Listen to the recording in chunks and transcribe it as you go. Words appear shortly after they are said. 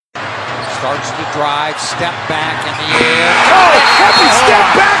Starts to drive, step back in the air. Oh, happy step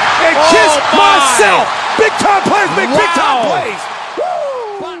back and kiss myself. Big time plays, big time plays.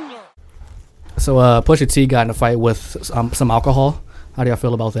 So Pusha T got in a fight with some alcohol. How do y'all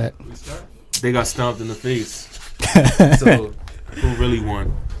feel about that? They got stomped in the face. So who really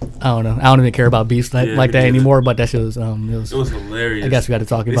won? I don't know. I don't even care about beefs like that anymore. But that shit was it was hilarious. I guess we got to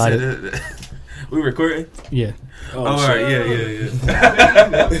talk about it. We recording? Yeah. Oh, all right. Yeah.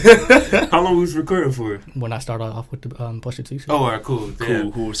 How long was recording for? When I started off with the Pusha T shit. Oh, all right, cool.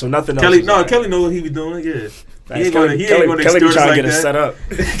 Cool. So nothing else. Kelly know what he be doing. Yeah. He ain't gonna extort us like that. Set up.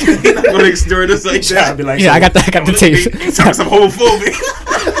 He's not gonna extort us like that. Be like, yeah, I got the tape. He's talking some homophobic.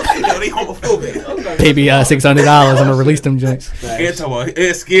 They homophobic. Maybe $600. I'm gonna release them joints.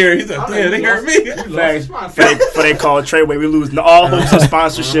 It's scary. He's like, damn, they hurt me. For they call Treyway, we lose all hopes of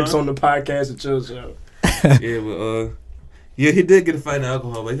sponsorships on the podcast and chill show. Yeah, but he did get a fight in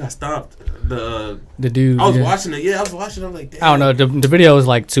alcohol, but he got stopped. The dude. I was watching it. Yeah, I was watching it. I'm like, damn. I don't know. The video was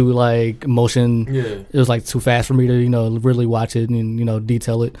like too motion. Yeah. It was like too fast for me to really watch it and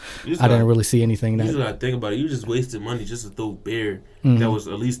detail it. I didn't really see anything. You just gotta think about it. You just wasted money just to throw beer that was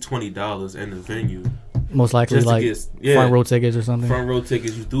at least $20 in the venue. Most likely front row tickets or something. Front row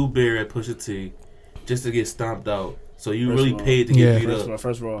tickets. You threw beer at Pusha T just to get stomped out. So you really paid to get beat up.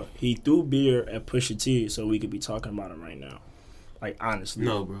 First of all, he threw beer at Pusha T so we could be talking about him right now. Like, honestly.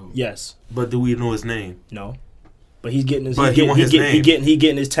 No, bro. Yes. But do we know his name? No. But he's getting his. He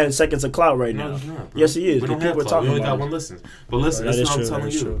getting his 10 seconds of clout right now. No, he's not, bro. Yes, he is. We don't have clout. We only got one listen. But listen, this is what I'm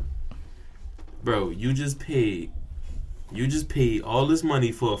telling you, bro. You just paid all this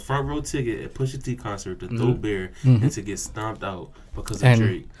money for a front row ticket at Pusha T concert to throw beer and to get stomped out because of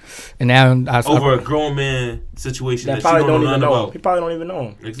Drake. And now over a grown man situation that you don't even know about. He probably don't even know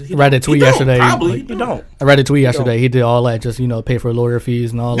him. I read a tweet yesterday. Probably he don't. I read a tweet yesterday. He did all that, just pay for lawyer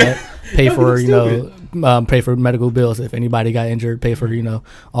fees and all that, pay for pay for medical bills if anybody got injured, pay for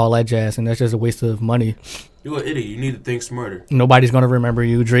all that jazz, and that's just a waste of money. You're an idiot. You need to think smarter. Nobody's going to remember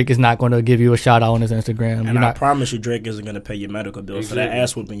you. Drake is not going to give you a shout out on his Instagram. And I promise you, Drake isn't going to pay your medical bills for that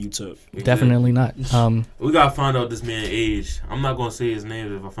ass whooping you took. Definitely not. We got to find out this man's age. I'm not going to say his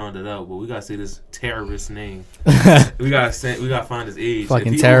name if I found it out, but we got to say this terrorist name. we got to find his age. Fucking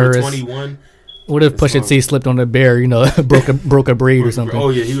if he terrorist. 21. What if Pusha T slipped on the bear, broke a braid or something? Oh,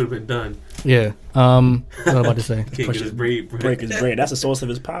 yeah, he would have been done. Yeah. What am I about to say? Can't get his braid. Break his braid. That's the source of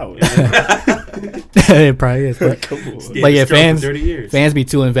his power. It probably is. But yeah, fans be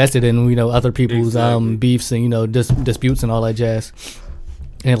too invested in other people's beefs and disputes and all that jazz.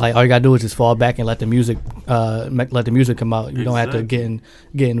 And like all you gotta do is just fall back and let the music come out. You don't have to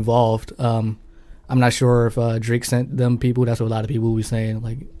get involved. I'm not sure if Drake sent them people. That's what a lot of people will be saying.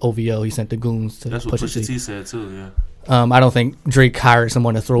 Like OVO, he sent the goons to That's what Pusha T said too. Yeah. I don't think Drake hired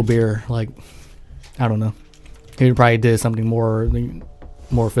someone to throw beer. Like, I don't know. He probably did something more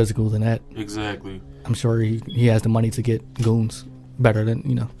physical than that. Exactly. I'm sure he has the money to get goons better than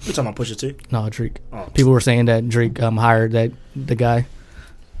You're talking about Pusha T? No, Drake. Oh. People were saying that Drake hired the guy.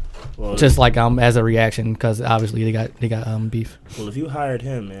 Well, just like as a reaction, because obviously they got beef. Well, if you hired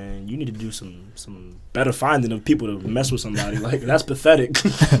him, man, you need to do some better finding of people to mess with somebody. Like, that's pathetic.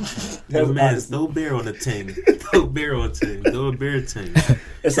 Man, throw beer on the ting. Throw beer on ting. Throw a beer ting.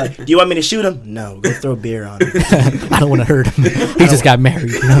 It's like, do you want me to shoot him? No, go throw beer on him. I don't want to hurt him. He just got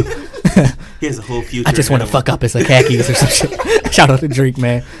married. He has a whole future. I just want to fuck up his khakis or some shit. Shout out to Drake,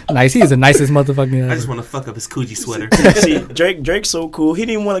 man. Nice. He is the nicest motherfucker ever. I just want to fuck up his Coogee sweater. See, Drake's so cool. He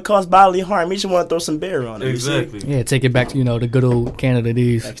didn't want to cause bodily harm. He just want to throw some beer on him. Exactly. Yeah, take it back to the good old Canada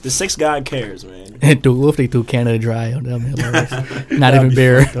days. Like, the 6 God cares, man. What if they threw Canada Dry on them? Not even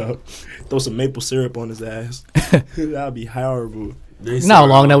beer. Throw some maple syrup on his ass. That'd be horrible. You know how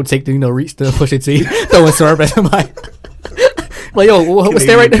long that would take to reach the Pusha T throwing syrup at somebody. Like, yo,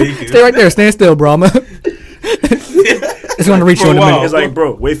 stay right there. Stay right there. Stand still, bro. It's going to reach you in a minute. It's like,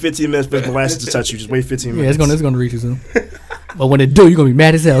 bro, wait 15 minutes for the molasses to touch you. Just wait 15 minutes. Yeah, it's going to reach you soon. But when it do, you're going to be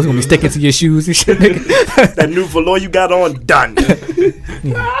mad as hell. It's going to be sticking to your shoes and shit. That new velour you got on, done.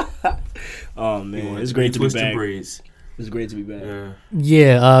 Yeah. Oh, man. It's great to be back. It's great to be back.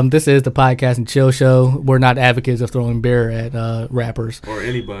 Yeah, this is the Podcast and Chill Show. We're not advocates of throwing beer at rappers. Or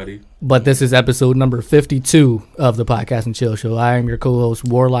anybody. But this is episode number 52 of the Podcast and Chill Show. I am your co-host,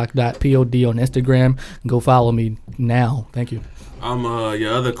 warlock.pod on Instagram. Go follow me now. Thank you. I'm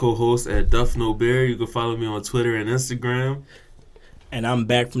your other co-host at Duff No Bear. You can follow me on Twitter and Instagram. And I'm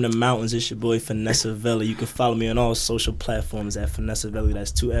back from the mountains. It's your boy, Finessa Vela. You can follow me on all social platforms at Finessa Vela.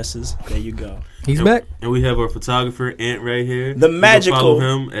 That's 2 S's. There you go. He's back. And we have our photographer, Ant, right here. The magical. You can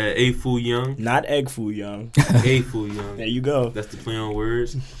follow him at A Fool Young. Not Egg Fool Young. A Fool Young. There you go. That's the play on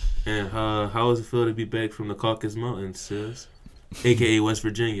words. And how does it feel to be back from the Caucasus Mountains, sis? AKA West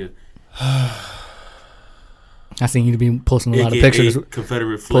Virginia. I seen you be posting a lot of AKA pictures.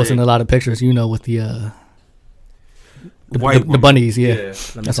 Confederate flag. Posting a lot of pictures, with the bunnies, yeah.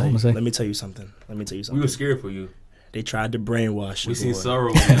 That's all I'm gonna say. Let me tell you something. We were scared for you. They tried to brainwash you. We seen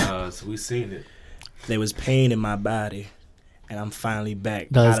sorrow in your eyes. We seen it. There was pain in my body, and I'm finally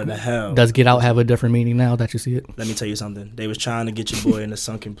back out of the hell. Does get out have a different meaning now that you see it? Let me tell you something. They was trying to get your boy in a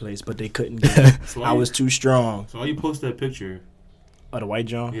sunken place, but they couldn't get it. So I was too strong. So why you post that picture? Oh, the white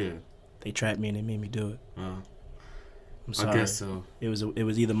John? Yeah. They trapped me and they made me do it. I'm sorry. I guess so. It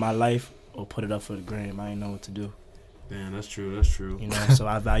was either my life or put it up for the gram. I didn't know what to do. Damn, that's true. So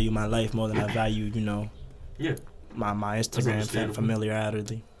I value my life more than I value, Yeah. My Instagram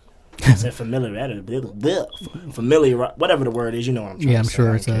familiarity. I said familiarity. Familiar, whatever the word is, you know what I'm trying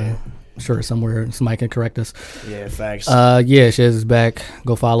to say. Yeah, I'm sure it's somewhere somebody can correct us. Yeah, facts. Shiz is back.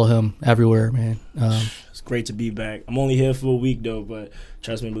 Go follow him everywhere, man. It's great to be back. I'm only here for a week though, but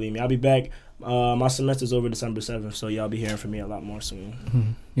trust me, believe me, I'll be back. My semester's over December 7th, so y'all be hearing from me a lot more soon.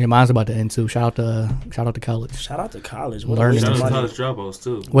 Mm-hmm. Yeah, mine's about to end too. Shout out to college. Shout out to college. Shout out to college dropouts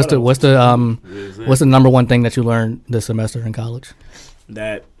too. What's the number one thing that you learned this semester in college?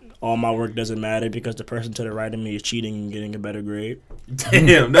 That all my work doesn't matter because the person to the right of me is cheating and getting a better grade.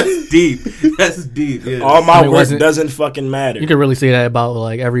 Damn, that's deep. That's deep. Yeah. All my work doesn't fucking matter. You can really say that about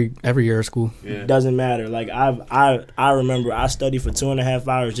like every year of school. Yeah. Doesn't matter. Like I remember I studied for 2.5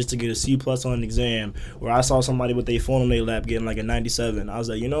 hours just to get a C+ on an exam where I saw somebody with their phone on their lap getting like a 97. I was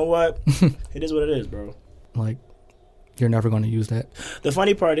like, you know what? It is what it is, bro. Like, you're never going to use that. The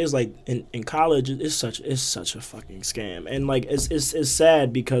funny part is, like, in college, it's such a fucking scam, and like it's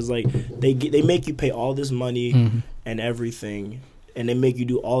sad because like they make you pay all this money and everything, and they make you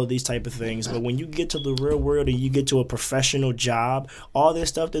do all of these type of things. But when you get to the real world and you get to a professional job, all this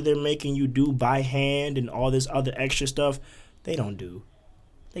stuff that they're making you do by hand and all this other extra stuff, they don't do.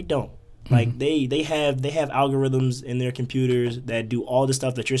 They don't. Like they have algorithms in their computers that do all the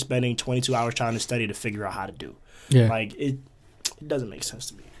stuff that you're spending 22 hours trying to study to figure out how to do. Yeah. Like it doesn't make sense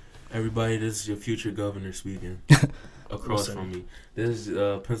to me. Everybody, this is your future governor speaking. Across from me, this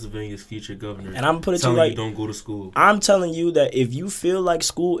is Pennsylvania's future governor. And I'm putting it to you like, don't go to school. I'm telling you that if you feel like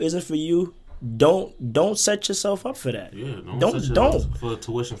school isn't for you, don't set yourself up for that. Yeah, don't for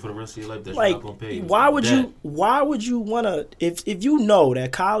tuition for the rest of your life that like, you're not gonna pay. Why would you wanna if you know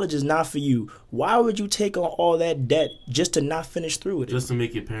that college is not for you, why would you take on all that debt just to not finish through with it? Just to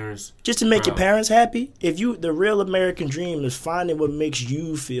make your parents your parents happy? If the real American dream is finding what makes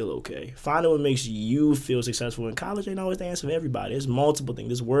you feel okay, finding what makes you feel successful. In college ain't always the answer for everybody. There's multiple things.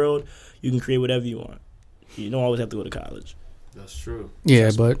 This world, you can create whatever you want. You don't always have to go to college. That's true.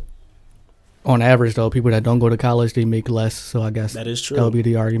 Yeah, but on average, though, people that don't go to college, they make less. So I guess that is true. That would be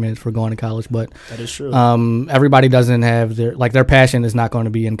the argument for going to college. But that is true. Everybody doesn't have their passion is not going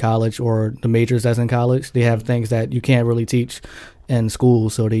to be in college or the majors that's in college. They have things that you can't really teach in school,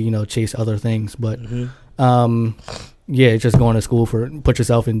 so they chase other things. But just going to school put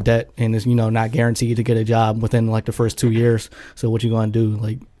yourself in debt and is not guaranteed to get a job within like the first 2 years. So what you gonna do?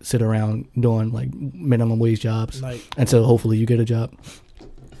 Like sit around doing like minimum wage jobs until hopefully you get a job.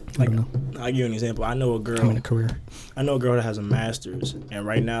 Like, I'll give you an example. I know a girl. I'm in a career. I know a girl that has a master's, and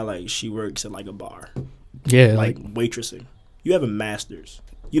right now, like, she works at like a bar. Yeah, like waitressing. You have a master's.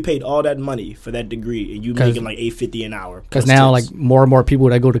 You paid all that money for that degree, and you making like $8.50 an hour. Because now, like, more and more people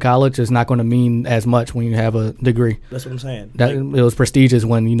that go to college is not going to mean as much when you have a degree. That's what I'm saying. It was prestigious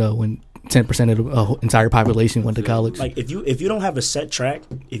when 10% of the entire population went to college. Like, if you don't have a set track,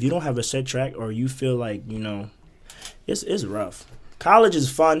 or you feel like it's rough. College is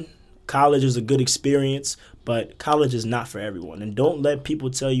fun. College is a good experience, but college is not for everyone. And don't let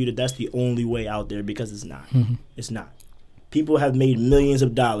people tell you that that's the only way out there, because it's not. Mm-hmm. It's not. People have made millions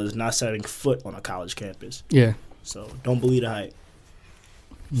of dollars not setting foot on a college campus. Yeah. So don't believe the hype.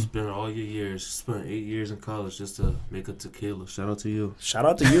 Spent all your years. Spent 8 years in college just to make a tequila. Shout out to you. Shout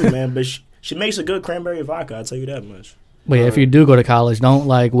out to you, man. But she makes a good cranberry vodka. I'll tell you that much. But yeah, if you do go to college, don't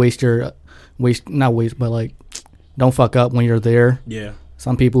like don't fuck up when you're there. Yeah.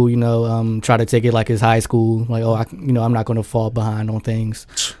 Some people, try to take it like it's high school. Like, I'm not going to fall behind on things.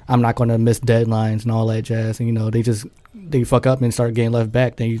 I'm not going to miss deadlines and all that jazz. And, they fuck up and start getting left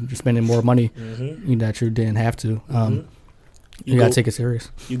back. Then you're spending more money that you didn't have to. You got to take it serious.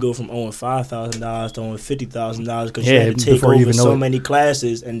 You go from owing $5,000 to owing $50,000 because you had to take over so many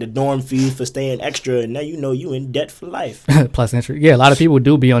classes and the dorm fees for staying extra. And now you in debt for life. Plus interest. Yeah, a lot of people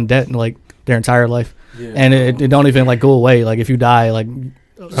do be on debt like their entire life. Yeah. And it don't even like go away. Like if you die, like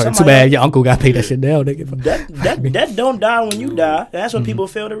Too bad your uncle got paid that shit down. That don't die when you die. That's what people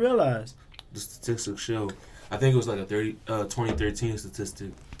fail to realize. The statistics show. I think it was like a 2013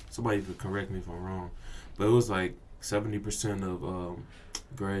 statistic. Somebody could correct me if I'm wrong, but it was like 70% of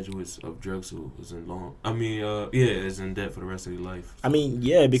graduates of Drexel is in is in debt for the rest of their life. I mean,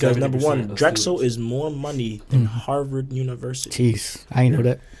 yeah, because number one, Drexel is more money than Harvard University. Jeez, I ain't know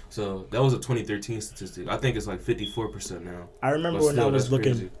that. So that was a 2013 statistic. I think it's like 54% now. I remember when I was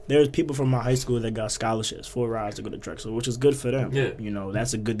looking, there's people from my high school that got scholarships, full rides to go to Drexel, which is good for them. Yeah. You know,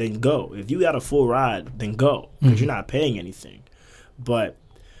 that's a good thing. Go. If you got a full ride, then go, because you're not paying anything. But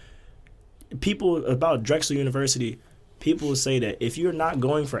people about Drexel University, people will say that if you're not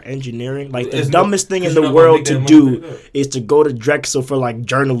going for engineering, like the dumbest thing in the world to do is to go to Drexel for like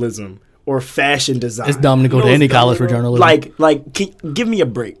journalism or fashion design. It's dumb to go to any college for journalism. Give me a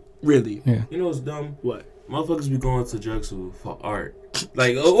break, really. Yeah. You know what's dumb? What? Motherfuckers be going to Drexel for art.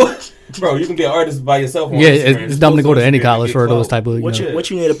 Like, bro, you can get artists by yourself. Yeah, it's dumb to go to any college for those type of. What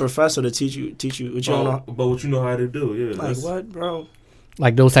you need a professor to teach you what you don't know. But what you know how to do, yeah. Like what, bro?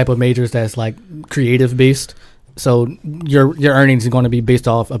 Like those type of majors that's like creative based. So your earnings are going to be based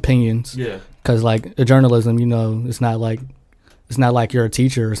off opinions. Yeah. Because like a journalism, you know, it's not like you're a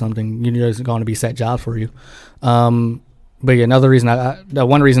teacher or something. You're just going to be set jobs for you. But yeah, another reason the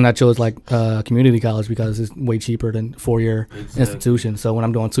one reason I chose like community college because it's way cheaper than 4-year institution. So when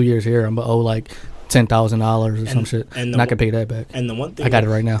I'm doing 2 years here, I'm gonna owe like $10,000 or some shit, and I can pay that back. And the one thing I got it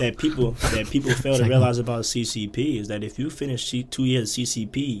right now that people fail to realize about CCP is that if you finish 2 years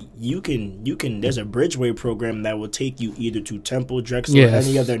CCP, you can. There's a Bridgeway program that will take you either to Temple, Drexel, or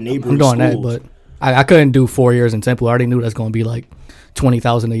any other neighboring schools. I'm doing that, but I couldn't do 4 years in Temple. I already knew that's going to be like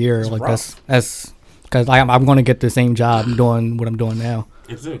 $20,000 a year. That's because I'm going to get the same job doing what I'm doing now.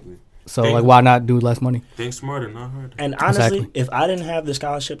 Exactly. So why not do less money? Think smarter, not harder. And honestly, if I didn't have the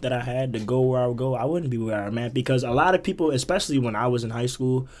scholarship that I had to go where I would go, I wouldn't be where I'm at. Because a lot of people, especially when I was in high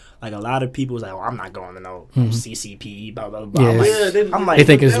school, like a lot of people was like, "Oh, I'm not going to no CCP." Blah blah blah. Yeah, I'm like, they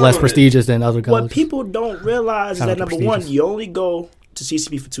think it's less prestigious than other colleges. What people don't realize is that number one, you only go to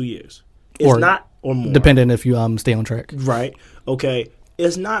CCP for 2 years. It's not or more, depending if you stay on track. Right. Okay.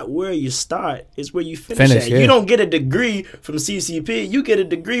 It's not where you start. It's where you finish at. Yeah. You don't get a degree from CCP. You get a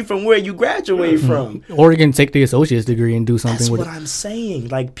degree from where you graduate from. Or you can take the associate's degree and do something with it. That's what I'm saying.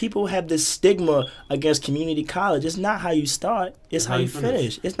 Like, people have this stigma against community college. It's not how you start. It's how you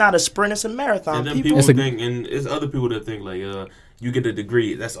finish. It's not a sprint. It's a marathon. And then people think, and it's other people that think, like, you get a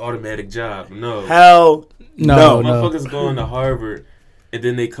degree. That's automatic job. No. Hell no. Motherfuckers going to Harvard, and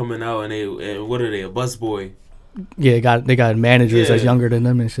then they coming out, and what are they, a busboy? Yeah, they got managers that's younger than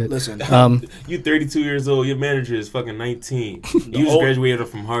them and shit. Listen, you 32 years old. Your manager is fucking 19. You just graduated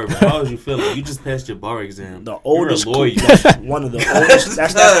from Harvard. How is you feeling? You just passed your bar exam. The oldest, you're a lawyer. One of the oldest.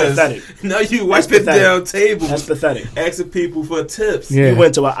 That's pathetic. Now you wiping down tables. That's pathetic. Asking people for tips. Yeah. You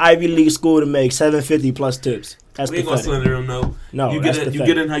went to an Ivy League school to make $750 plus tips. That's we ain't pathetic. gonna slender them though. No, you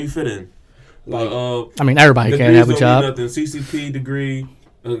get in how you fit in. I mean, everybody can't have a job. Nothing. CCP degree,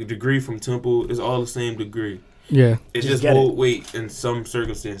 a degree from Temple is all the same degree. Yeah, it just hold weight in some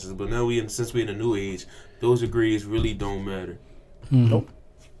circumstances, but now since we're in a new age, those degrees really don't matter. Nope,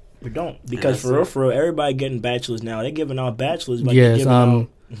 we don't, because for real, everybody getting bachelors now. They're giving out bachelors, but they're giving out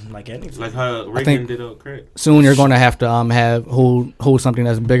like anything. Like how Reagan did out crack. Soon you're going to have to hold something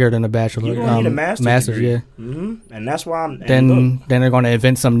that's bigger than a bachelor. You're gonna need a master's degree. Yeah. And that's why then they're going to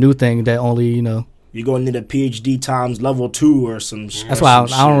invent some new thing that only you're going to need a PhD times level 2 or some. That's why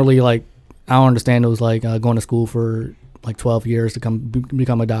I don't really like. I don't understand those like going to school for like 12 years to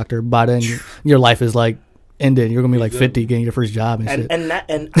become a doctor. By then, your life is like ended. You're gonna be like 50 getting your first job and shit.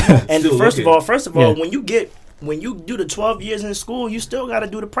 And first of all, when you do the 12 years in school, you still got to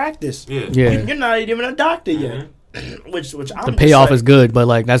do the practice. Yeah. You're not even a doctor yet. which I'm the payoff is good, but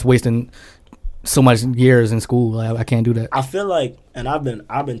like that's wasting so much years in school. I can't do that. I feel like, and I've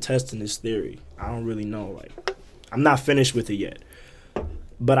been testing this theory. I don't really know. Like, I'm not finished with it yet.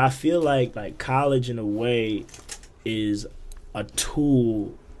 But I feel like college in a way is a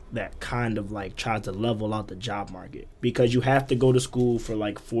tool that kind of like tries to level out the job market, because you have to go to school for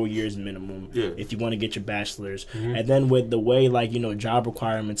like 4 years minimum if you want to get your bachelor's. And then with the way job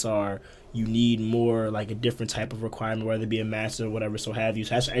requirements are, you need more like a different type of requirement, whether it be a master or whatever, so have you.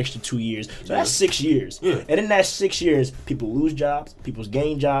 So that's an extra 2 years. So that's 6 years. And in that 6 years, people lose jobs, people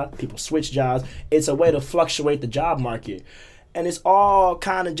gain jobs, people switch jobs. It's a way to fluctuate the job market. And it's all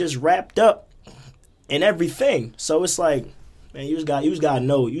kind of just wrapped up in everything. So it's like, man, you just gotta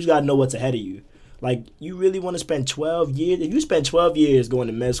know what's ahead of you. Like, you really want to spend 12 years? If you spend 12 years going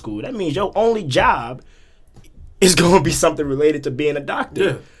to med school, that means your only job is going to be something related to being a doctor.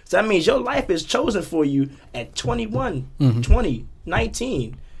 Yeah. So that means your life is chosen for you at 21, 20,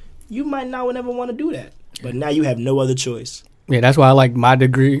 19. You might not ever want to do that. But now you have no other choice. Yeah, that's why I like my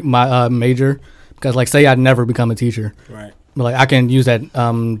degree, my major, because like say I'd never become a teacher. Right. But like I can use that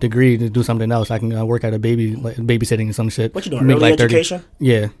degree to do something else. I can work at a babysitting and some shit. What you doing? Early education?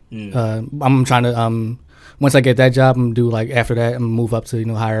 Yeah. I'm trying to once I get that job, I'm do like after that, I'm move up to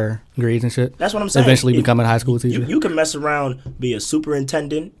higher grades and shit. That's what I'm saying. Eventually become a high school teacher. You can mess around, be a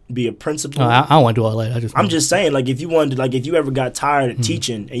superintendent, be a principal. I don't want to do all that. I'm just saying, like if you wanted, like if you ever got tired of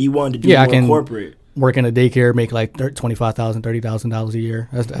teaching and you wanted to do more corporate. Work in a daycare, make like $25,000, $30,000 a year.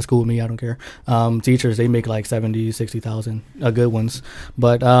 That's cool with me. I don't care. Teachers, they make like $70,000, $60,000, good ones.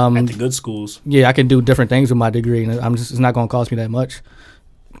 But at the good schools, yeah, I can do different things with my degree, and it's not going to cost me that much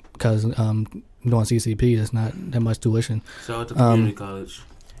because doing CCP, that's not that much tuition. Shout out to community college.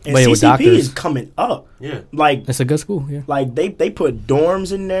 And CCP is coming up. Yeah, like it's a good school. Yeah, like they put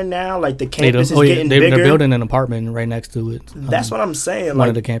dorms in there now. Like the campus is getting bigger. They're building an apartment right next to it. That's what I'm saying. One like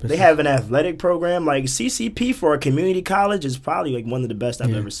of the campuses. They have an athletic program. Like CCP for a community college is probably like one of the best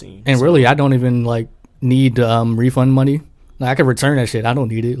I've ever seen. And really, I don't even like need refund money. Like, I can return that shit. I don't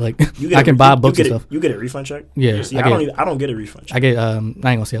need it. Like I can buy books and stuff. You get a refund check? Yeah. See, I don't get a refund check. I get I ain't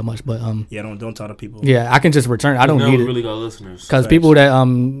gonna say how much, but yeah, don't tell the people. Yeah, I can just return. I don't need it. Really got listeners. Because people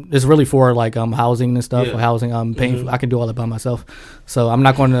that it's really for like housing and stuff or housing paying. I can do all that by myself, so I'm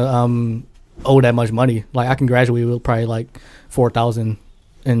not going to owe that much money. Like I can graduate with probably like $4,000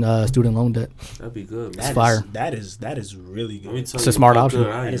 in student loan debt. That'd be good. It's fire. That is really good. It's a smart option.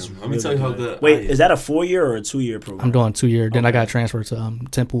 Let me tell you how good. Wait, is that a 4-year or a 2-year program? I'm doing 2-year. Then I got transferred to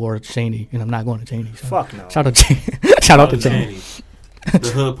Temple or Cheney, and I'm not going to Cheney. So. Fuck no. Shout out to Cheney.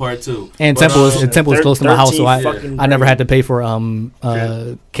 The hood part too. And Temple is close to my house, so I never had to pay for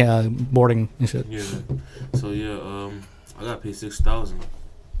boarding and shit. Yeah. So I got paid $6,000.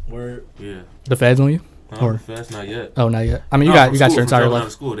 Word. Yeah. The feds on you? Or fast? Not yet. Oh, not yet. I mean, you got your entire life. Out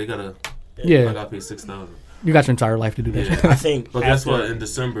of school, they gotta. Yeah. I got paid $6,000. You got your entire life to do that. Yeah. I think. But guess what? In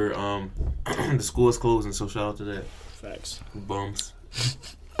December, the school is closing, so shout out to that. Facts. Bums.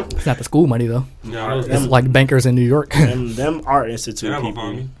 It's not the school money though. No, it's like bankers in New York. them art institute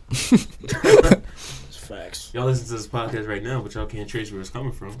people. Facts. Y'all listen to this podcast right now, but y'all can't trace where it's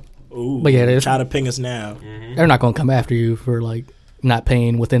coming from. Ooh. But yeah, try to ping us now. Mm-hmm. They're not gonna come after you for like not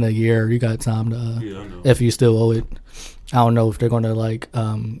paying within a year. You got time to I know. If you still owe it. I don't know if they're gonna like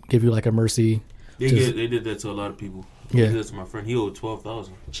give you like a mercy. They did that to a lot of people. Yeah. They did that to my friend. He owed $12,000.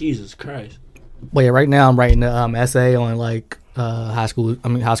 Jesus Christ. But yeah, right now I'm writing an essay on like high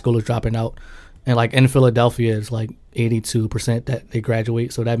schoolers dropping out, and like in Philadelphia it's like 82% that they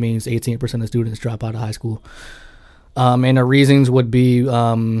graduate, so that means 18% of students drop out of high school. And the reasons would be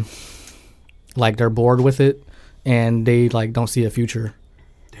like they're bored with it and they like don't see a future.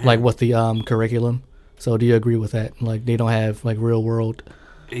 Damn. Like with the curriculum. So do you agree with that? Like they don't have like real world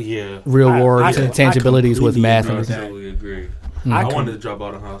tangibilities with math and everything. I totally agree. I wanted to drop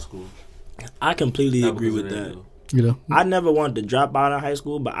out of high school. I completely agree with that. You know, I never wanted to drop out of high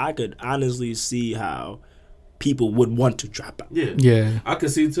school, but I could honestly see how people would want to drop out. Yeah. I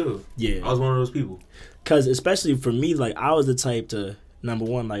could see too. Yeah. I was one of those people. Because especially for me, like I was the type to, number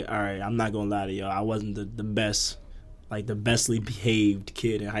one, like, all right, I'm not going to lie to y'all. I wasn't the best, like the bestly behaved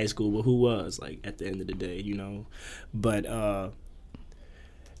kid in high school, but who was, like, at the end of the day, you know? But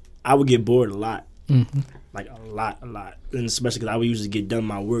I would get bored a lot. Mm-hmm. Like a lot. And especially because I would usually get done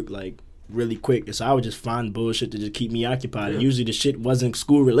my work, like, really quick. And so I would just find bullshit to just keep me occupied. Yeah. And usually the shit wasn't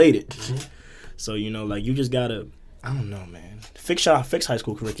school related. Mm-hmm. So, you know, like, you just got to, I don't know, man. Fix high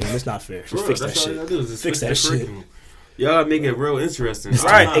school curriculum. It's not fair. Just fix that shit. Fix that shit. Y'all make it real interesting.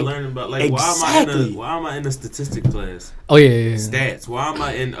 Right. I'm not learning about, like, exactly. why am I in a statistic class? Oh, yeah. Stats. Why am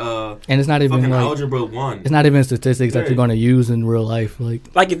I in and it's not even fucking like, algebra 1? It's not even statistics that you're going to use in real life.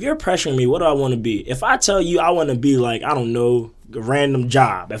 Like, if you're pressuring me, what do I want to be? If I tell you I want to be, like, I don't know, a random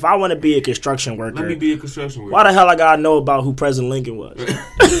job. If I want to be a construction worker. Let me be a construction worker. Why the hell I got to know about who President Lincoln was?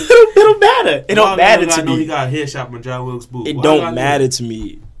 It don't matter. It don't matter to me. He got a headshot from John Wilkes Booth. It don't matter to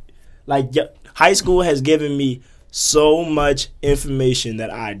me. Like, high school has given me so much information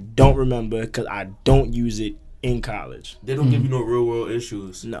that I don't remember because I don't use it in college. They don't give you no real world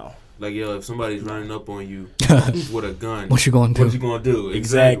issues. No. Like, yo, if somebody's running up on you with a gun, what you gonna do? What you gonna do?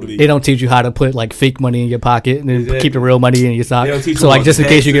 Exactly. They don't teach you how to put like fake money in your pocket and then keep the real money in your sock. So like just in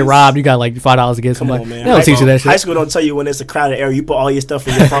case you get robbed, you got like $5 to get somebody. Man. They don't teach you that shit. High school don't tell you when it's a crowded area. You put all your stuff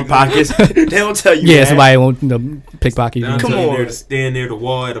in your front pockets. They don't tell you. Yeah, that. somebody won't pickpocket you. They don't Come tell you on. there to stand near the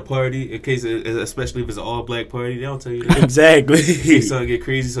wall at a party in case, especially if it's an all black party. They don't tell you that. Exactly. If something get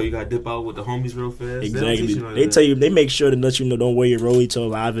crazy, so you gotta dip out with the homies real fast. Exactly. They tell you. They make sure to let you know. Don't wear your rollie to a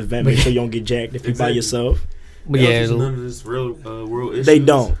live event. Make sure you don't get jacked if you by yourself. But yeah, none of this real world issues. They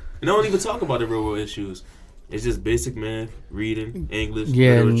don't. And they don't even talk about the real world issues. It's just basic math, reading, English,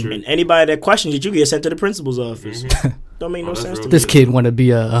 Yeah, literature. And anybody that questions you get sent to the principal's office. Don't make no sense to me. This kid want to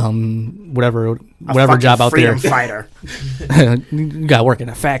be a whatever job out there. Freedom fighter. You got to work in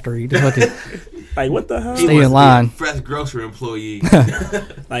a factory. Like, what the hell? Stay in line. Fresh grocery employee.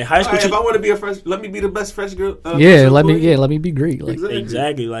 Like high school. Right, if I want to be a fresh, let me be the best fresh girl. Let me be great. Like,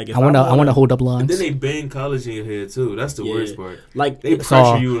 Exactly. Like, if I want to hold up and lines. then they bang college in your head too. That's the worst part. Like, They So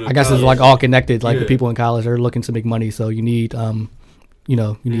pressure you. I guess it's like all connected. Like Yeah. the people in college are looking to make money, so you need need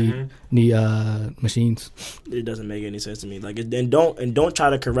machines. it doesn't make any sense to me. Like, and don't try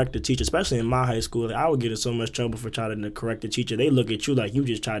to correct the teacher, especially in my high school. Like, I would get in so much trouble for trying to correct the teacher. They look at you like you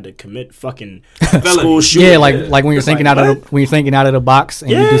just tried to commit fucking school shooting. Yeah, like when you're thinking out of the box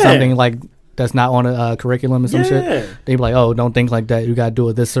and you do Yeah. something like that's not on a curriculum or some Yeah. shit. They be like, oh, don't think like that. You gotta do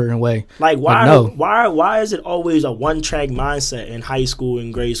it this certain way. Like, why? no. Why is it always a one-track mindset in high school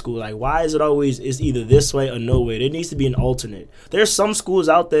and grade school? Like, why is it always it's either this way or no way? There needs to be an alternate. There's some schools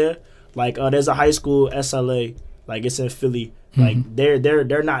out there, like there's a high school SLA, like it's in Philly. Like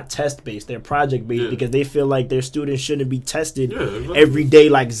they're not test based, they're project based because they feel like their students shouldn't be tested every day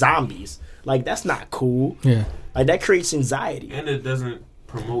like zombies. Like, that's not cool. Yeah. Like, that creates anxiety. And it doesn't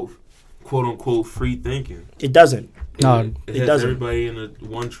promote quote unquote free thinking. It doesn't. No, it it has doesn't. everybody in a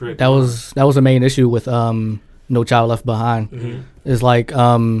one trick. That was the main issue with No Child Left Behind. It's like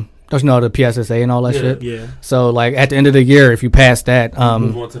don't you know the PSSA and all that shit? Yeah. So like at the end of the year, if you pass that,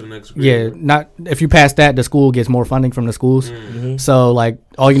 move on to the next grade. not if you pass that, the school gets more funding from the schools. So like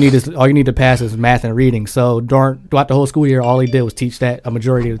all you need to pass is math and reading. So throughout the whole school year, all they did was teach that a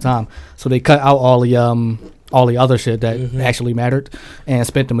majority of the time. So they cut out all the other shit that actually mattered and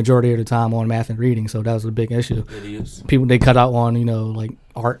spent the majority of the time on math and reading. So that was a big issue. People they cut out on like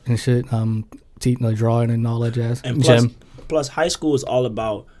art and shit, teaching like drawing and all that jazz. And plus high school is all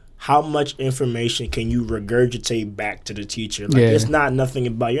about how much information can you regurgitate back to the teacher? Like, it's not nothing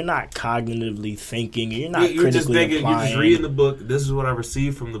about, you're not cognitively thinking, and you're not you're just critically thinking, you're applying. just reading the book. This is what I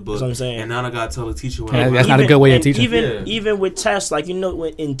received from the book. That's what I'm saying. And now I gotta tell the teacher what that's not a good way of teaching. Even with tests, like,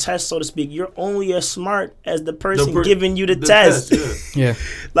 when in tests, so to speak, you're only as smart as the person giving you the test. Yeah.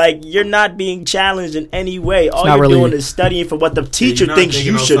 Like, you're not being challenged in any way. All not you're really, doing is studying for what the teacher thinks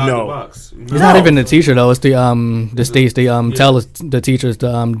you should know. It's not even the teacher though. It's the states. They tell the teachers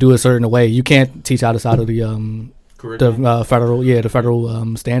to do a certain way. You can't teach outside of the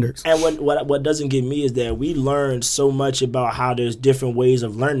federal standards. And what doesn't get me is that we learn so much about how there's different ways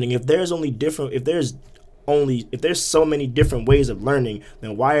of learning. If there's so many different ways of learning,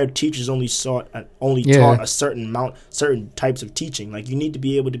 then why are teachers only taught a certain types of teaching? Like, you need to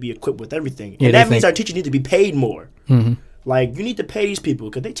be able to be equipped with everything, and that means our teachers need to be paid more. Like, you need to pay these people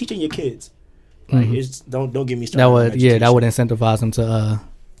because they're teaching your kids. Like, don't get me started. That would incentivize them to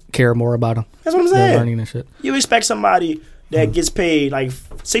care more about them. That's what I'm saying. Learning and shit. You expect somebody that gets paid like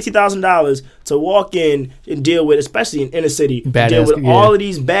 $60,000 to walk in and deal with, especially in inner city, deal with all of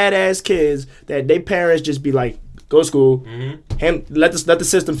these badass kids that their parents just be like, go to school, and let the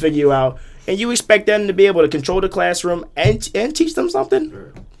system figure you out, and you expect them to be able to control the classroom and teach them something?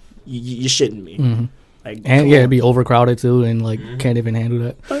 You're shitting me. Like, and it'd be overcrowded too, and like can't even handle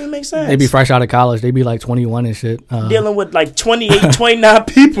that. Doesn't make sense. They'd be fresh out of college. They'd be like 21 and shit. Dealing with like 28, 29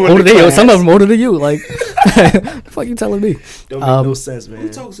 people. Older than you. Some of them older than you. Like, the fuck you telling me? Don't make no sense, man. Who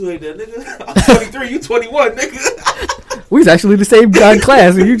talks to you like that, nigga? I'm 23. You 21, nigga. We was actually the same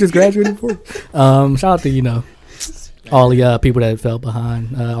class, and you just graduated before. Shout out to all the people that fell behind.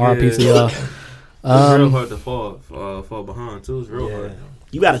 RPC. It's real hard to fall behind too. It's real hard.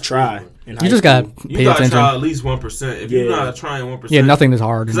 You gotta try. You just gotta pay attention. Try at least 1%. If you're not trying 1%, nothing is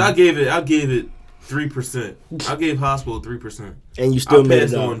hard. Because I gave it 3%. I gave high school 3%, and you still made it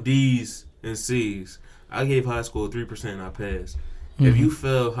passed on D's and C's. I gave high school 3% and I passed. If you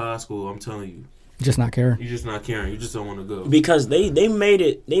fail high school, I'm telling you, just not caring. You're just not caring. You just don't want to go because they make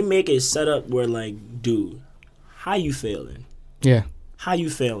it set up where, like, dude, how you failing? Yeah. How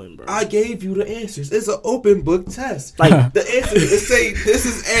you failing, bro? I gave you the answers. It's an open book test. Like the answers, it say this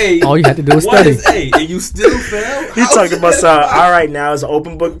is A. All you have to do is One study. is A, and you still fail. He talking about something. All right, now it's an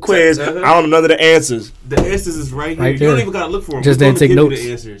open book quiz. I don't know none of the answers. The answers is right here. Right You there. don't even gotta look for them. Just We're didn't gonna take give you notes.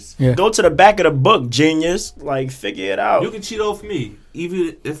 the answers. Yeah. Go to the back of the book, genius. Like, figure it out. You can cheat off me.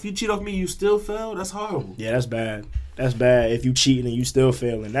 Even if you cheat off me, you still fail. That's horrible. Yeah, that's bad. That's bad. If you cheating and you still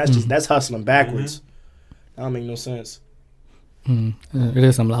failing, that's hustling backwards. That don't make no sense. It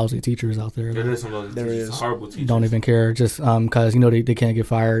is some lousy teachers out there. There is some other There teachers, is. horrible teachers. Don't even care, just because they can't get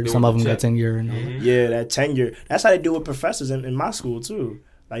fired. They Some want of them to got check. tenure and all that. Yeah, that tenure. That's how they do with professors in my school too.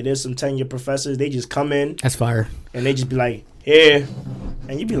 Like, there's some tenure professors. They just come in That's fire. and they just be like, "Here,"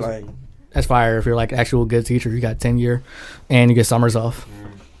 and you be like, That's fire. If you're like actual good teacher, you got tenure, and you get summers off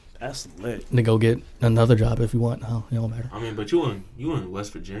 "That's lit." to go get another job if you want. Oh, it don't matter. I mean, but you in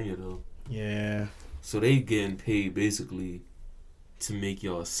West Virginia though, Yeah. so they getting paid basically to make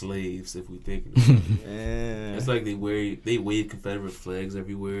y'all slaves. If we think about it. Yeah. It's like they wave Confederate flags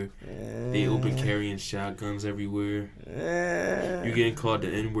everywhere. They open carrying shotguns everywhere. You're getting called the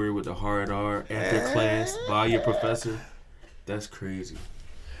N-word with the hard R after class by your professor. That's crazy.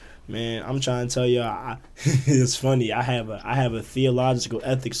 Man, I'm trying to tell y'all. It's funny. I have a theological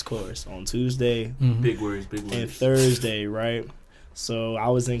ethics course on Tuesday Big words, big and words. Thursday, right? So I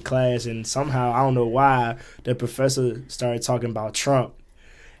was in class, and somehow, I don't know why, the professor started talking about Trump.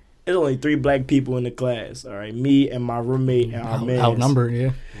 There's only 3 black people in the class, all right? Me and my roommate and our man. Outnumbered,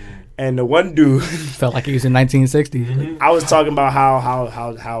 yeah. And the one dude, Felt like he was in 1960. I was talking about how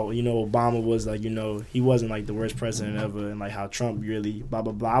Obama was like, he wasn't like the worst president ever, and like how Trump really blah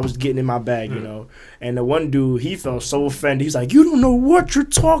blah blah. I was getting in my bag, and the one dude, he felt so offended. He's like, "You don't know what you're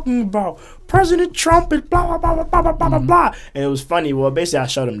talking about. President Trump is blah blah blah blah blah blah blah blah." And it was funny. Well, basically, I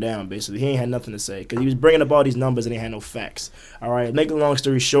shut him down. Basically, he ain't had nothing to say because he was bringing up all these numbers and he had no facts. All right, make a long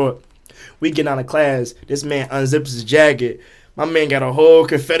story short, we get out of class. This man unzips his jacket. My man got a whole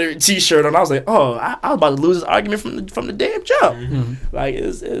Confederate T-shirt on. I was like, "Oh, I was about to lose this argument from the damn jump." Like,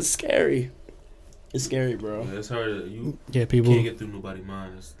 it's scary. It's scary, bro. Yeah, it's hard. You People. can't get through nobody's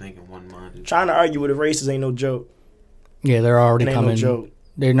mind. It's thinking one-minded. Trying to argue with a racist ain't no joke. Yeah, they're already It ain't coming. no joke.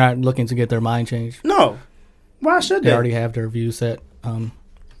 They're not looking to get their mind changed. No. Why should They they? already have their views set.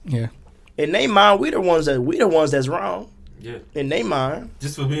 Yeah. In they mind, we the ones that's wrong. Yeah, In they mind,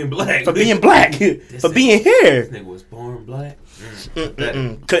 just for being black. for being black, for being here. This nigga was born black.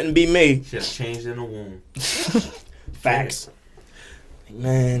 Pathetic. Couldn't be me. Should have changed in the womb. Facts.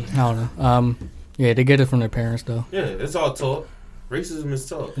 Man. I don't know. Yeah, they get it from their parents though. Yeah, it's all taught. Racism is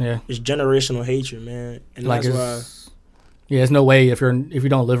taught. Yeah. It's generational hatred, man. And Like that's why. yeah, there's no way if you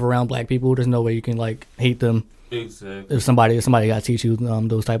don't live around black people, there's no way you can like hate them. Exactly. If somebody got to teach you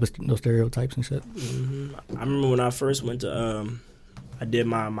those stereotypes and shit. I remember when I first went to I did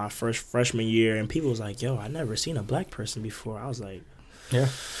my first freshman year, and people was like, "Yo, I never seen a black person before." I was like, Yeah.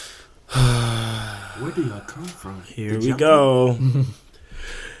 Where do y'all come from? "Here Did we y'all- go."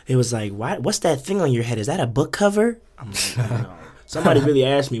 It was like, "What's that thing on your head? Is that a book cover?" I'm like, "No." Somebody really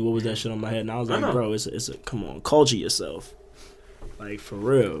asked me what was that shit on my head, and I was like, know. "Bro, it's a come on, culture yourself, like for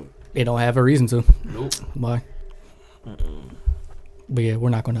real." They don't have a reason to. Nope. Why? But yeah, we're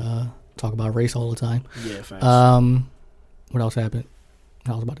not gonna talk about race all the time. Yeah, facts. What else happened?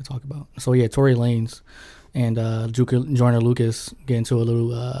 I was about to talk about. So yeah, Tory Lanez and Joyner Lucas get into a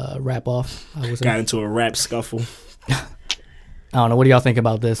little rap off. I would say. Got into a rap scuffle. I don't know. What do y'all think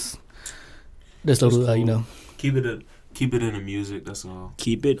about this? This little, cool. Keep it in the music. That's all.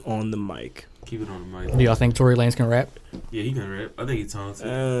 Keep it on the mic. Keep it on the mic. Do y'all think Tory Lanez can rap? Yeah, he can rap. I think he's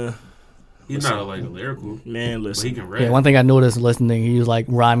talented. He's not like a lyrical, Man, but listen. he can rap. Yeah, one thing I noticed listening, he was like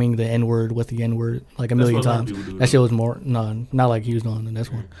rhyming the N word with the N word like a million what a lot of times. people do, That shit though. was more not like he was doing in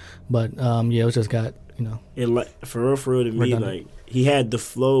this one, but yeah, it was just got For real to me, Redundant. like he had the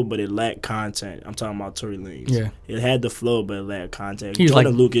flow, but it lacked content. I'm talking about Tory Lanez. Yeah. It had the flow, but it lacked content. He was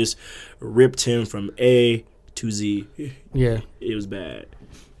Jordan like- Lucas ripped him from A to Z. yeah. It was bad.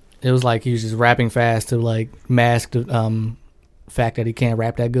 It was like he was just rapping fast to like mask the fact that he can't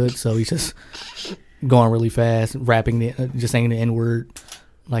rap that good, so he's just going really fast, rapping just saying the N word,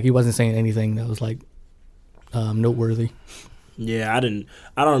 like he wasn't saying anything that was like noteworthy. Yeah, I don't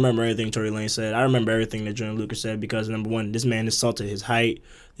remember anything Tory Lanez said. I remember everything that Jordan Lucas said because number one, this man insulted his height.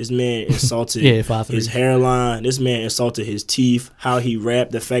 This man insulted Yeah, 5'3". his hairline. This man insulted his teeth. How he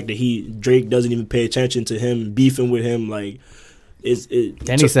rapped. The fact that Drake doesn't even pay attention to him, beefing with him. Like,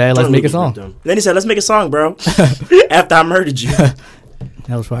 Then he said, "Let's make a song." Then he said, "Let's make a song, bro." After I murdered you.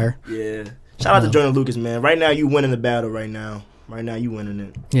 That was fire. Yeah. Shout out to Jordan Lucas, man. Right now, you winning the battle right now. Right now, you winning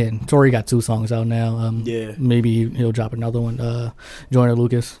it. Yeah, Tory got 2 songs out now. Yeah. Maybe he'll drop another one. Joyner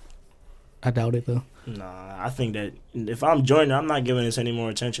Lucas. I doubt it, though. Nah, I think that if I'm Joyner, I'm not giving this any more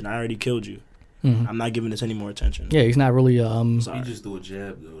attention. I already killed you. Mm-hmm. I'm not giving this any more attention. Yeah, he's not really. He just threw a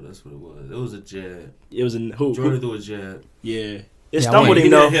jab, though. That's what it was. It was a jab. It was who? Joyner threw a jab. Yeah. It stumbled him,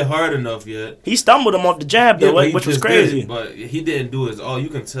 though. He didn't hit hard enough yet. He stumbled him off the jab, though, which was crazy. But he didn't do his all. You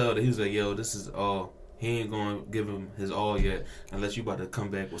can tell that he was like, yo, this is all. He ain't going to give him his all yet unless you about to come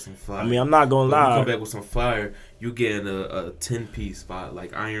back with some fire. I mean, I'm not going to lie. You come back with some fire, you getting a 10-piece spot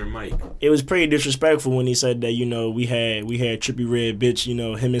like Iron Mike. It was pretty disrespectful when he said that, we had Trippie Redd, bitch, him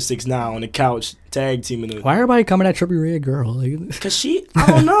and 6ix9ine on the couch tag teaming it. Why everybody coming at Trippie Redd girl? Because I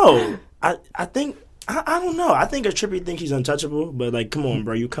don't know. I think, I don't know. I think a Trippie thinks he's untouchable, but, like, come on,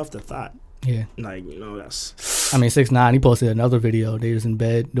 bro, you cuffed a thought. Yeah. Like, that's... I mean, 6ix9ine, he posted another video. They was in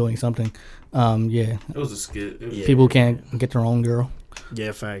bed doing something. Yeah. It was a skit. People can't get their own girl.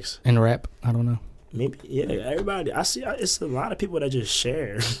 Yeah, facts. In rap, I don't know. Maybe, yeah, everybody. I see it's a lot of people that just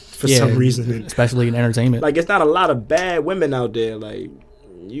share for some reason. Especially in entertainment. Like, it's not a lot of bad women out there. Like,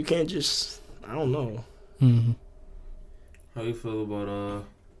 you can't just, I don't know. Mm-hmm. How you feel about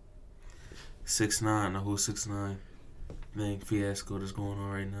 6ix9ine, the whole 6ix9ine thing, fiasco that's going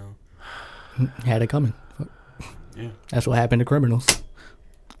on right now? Had it coming. Yeah. That's what happened to criminals.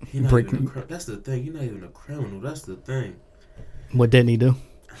 That's the thing. He's not even a criminal. That's the thing. What didn't he do?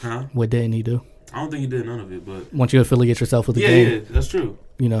 Huh? What didn't he do? I don't think he did none of it, but... Once you affiliate yourself with the game. Yeah, that's true.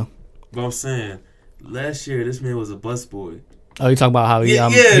 But I'm saying, last year, this man was a busboy. Oh, you talking about how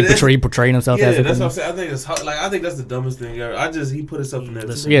he portrayed himself as a that's criminal? what I'm saying. I think that's the dumbest thing ever. He put himself in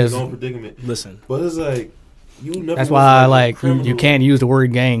that yes. own predicament. Listen. But it's like, you never... That's why, you can't use the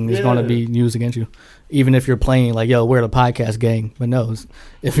word gang. It's going to be used against you. Even if you're playing, like, yo, we're the podcast gang. But no,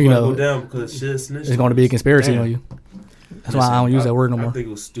 if go down because it's going to be a conspiracy on you. That's why I don't use that word no more. I think it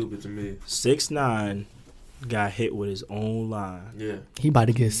was stupid to me. 6ix9ine got hit with his own line. Yeah. He about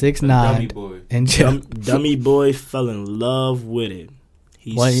to get 6ix9ine. Dummy boy. And dummy boy fell in love with it.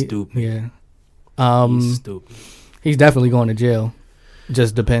 He's stupid. Yeah. He's stupid. He's definitely going to jail.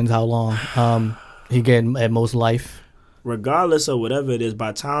 Just depends how long. He getting at most life. Regardless of whatever it is,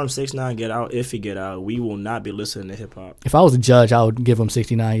 by the time 6ix9ine get out, if he get out, we will not be listening to hip hop. If I was a judge, I would give him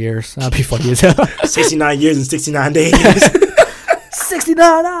 69 years. I'd be funny as hell. 69 years and 69 days.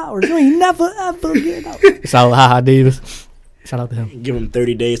 69 hours. You ain't never ever get out. So, Davis. Shout out to him. Give him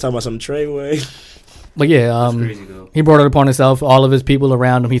 30 days talking about some Treyway. But yeah, he brought it upon himself. All of his people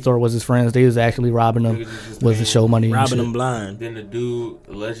around him, he thought was his friends. They was actually robbing him with the show money. Robbing him blind. Then the dude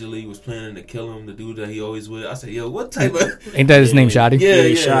allegedly was planning to kill him. The dude that he always with. I said, yo, what type of... Ain't that his name, Shoddy?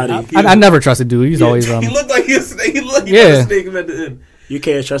 Yeah, Shoddy. I never trusted dude. He's always... he looked like he was snake. He looked like a snake at the end. You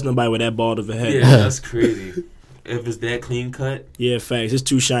can't trust nobody with that bald of a head. Yeah, that's crazy. If it's that clean cut. Yeah, facts. It's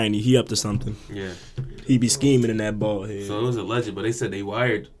too shiny. He up to something. Yeah. He be scheming in that bald head. So it was alleged, but they said they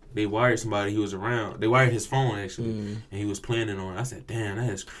wired somebody he was around. They wired his phone, actually, and he was planning on it. I said, damn, that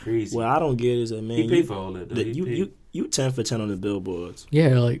is crazy. What I don't get is that, man, he paid for all that, though. You 10 for 10 on the billboards.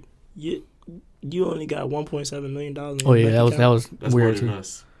 Yeah, like... You only got $1.7 million. Oh, yeah, that was That's weird, too.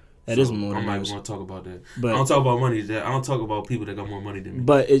 That is more than I'm not us. going to talk about that. But I don't talk about money. I don't talk about people that got more money than me.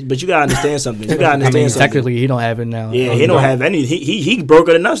 But you got to understand something. You got to understand something. Technically, he don't have it now. Yeah, he don't have any. He broke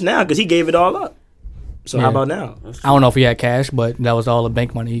it enough now because he gave it all up. So how about now? I don't know if he had cash, but that was all the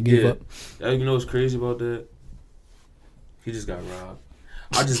bank money he gave up. You know what's crazy about that? He just got robbed.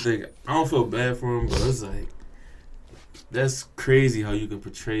 I just think, I don't feel bad for him, but it's like, that's crazy how you can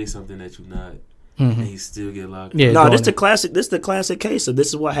portray something that you're not. And he still get locked up. No, this is the classic case. So this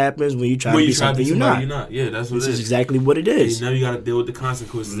is what happens when you try to be something you're not. Yeah, that's what this it is. is exactly what it is. And now you got to deal with the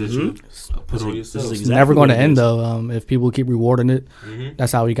consequences that you put on yourself. It's never going to end though. If people keep rewarding it,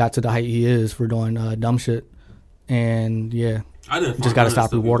 that's how he got to the height he is for doing dumb shit. And I didn't just got to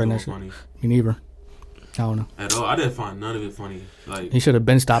stop rewarding that shit. Me neither. I don't know. At all. I didn't find none of it funny. Like, he should have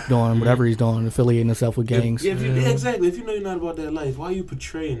been stopped doing whatever he's doing, affiliating himself with gangs. Exactly. If you know you're not about that life, why are you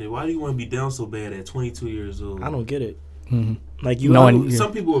portraying it? Why do you want to be down so bad at 22 years old? I don't get it. Like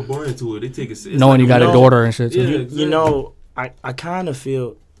some people are born into it. They take it. Knowing you got a daughter and shit. Yeah, exactly. You know, I kind of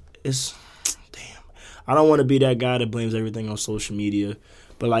feel it's damn. I don't want to be that guy that blames everything on social media,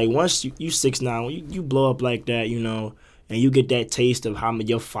 but like once you 6ix9ine, you blow up like that, and you get that taste of how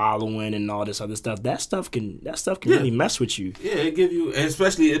you're following and all this other stuff. That stuff can really mess with you. Yeah, it give you, and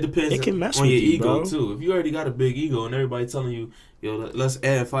especially it depends it can mess on with your you, ego bro. too. If you already got a big ego and everybody telling you, yo, let's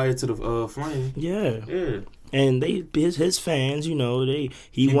add fire to the flame. Yeah. And his fans, he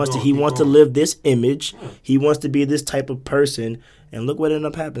wants to live this image. Yeah. He wants to be this type of person, and look what ended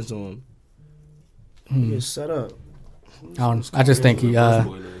up happening to him. He gets set up. I just think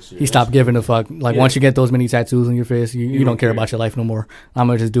he stopped giving a fuck. Like once you get those many tattoos on your face, you don't care about your life no more. I'm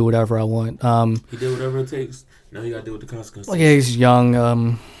gonna just do whatever I want. He did whatever it takes. Now he gotta deal with the consequences. Well, yeah, he's young.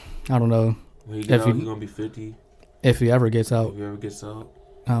 I don't know. When he get out, he's gonna be 50. If he ever gets out. If he ever gets out.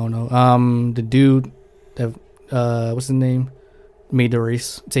 I don't know. The dude that what's his name? Made the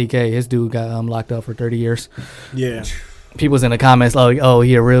race. TK. His dude got locked up for 30 years. Yeah. People's in the comments like, oh,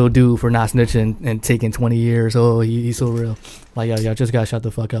 he a real dude for not snitching and taking 20 years. Oh, he's so real. Like, y'all just gotta shut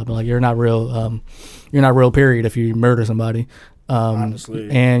the fuck up. Like, you're not real. You're not real. Period. If you murder somebody. Honestly.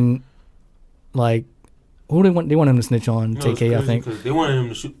 And like, who they want him to snitch on? TK, I think. They wanted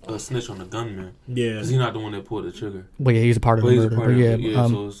him to snitch on the gunman. Yeah. Because he's not the one that pulled the trigger. But yeah, he's a part of the murder.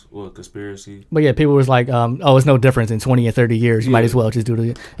 So it's conspiracy. But yeah, people was like, oh, it's no difference in 20 and 30 years. You might as well just do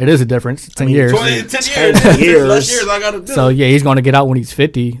it. It is a difference. 10 years. 10 years. Less years I gotta do. So yeah, he's going to get out when he's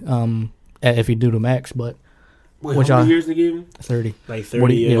 50 if he do the max. But wait, how many years they gave him? 30. Like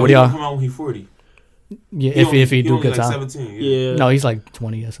 30 years. What do y'all? Come out when he's 40. Yeah, if he do good time. 17. Yeah. No, he's like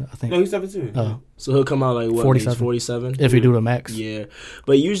 20. I think. No, he's 17. So he'll come out like what? 47. If he do the max. Yeah,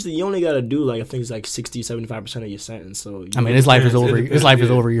 but usually you only gotta do like I think it's like 60-75% of your sentence. So I mean, his life is over. His life is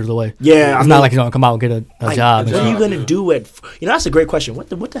over years away. Yeah, it's not like he's gonna come out and get a job. What are you gonna do at? That's a great question. What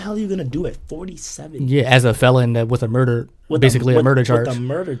the hell are you gonna do at 47? Yeah, as a felon with a murder, basically a murder charge. With a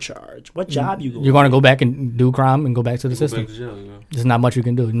murder charge. What job you? You're gonna go back and do crime and go back to the system. Back to jail, There's not much you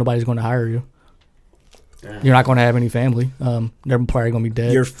can do. Nobody's gonna hire you. Damn. You're not going to have any family. They're probably going to be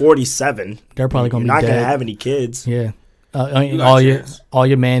dead. You're 47. They're probably going to be dead. You're not going to have any kids. Yeah. All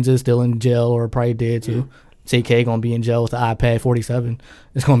your mans is still in jail or probably dead too. TK going to be in jail with the iPad 47.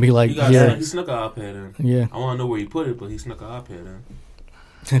 It's going to be like, he snuck an iPad in. Yeah. I want to know where he put it, but he snuck an iPad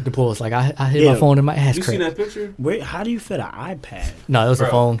in. The police like, I hit my phone in my ass crack. You seen that picture? Wait, how do you fit an iPad? No, it was a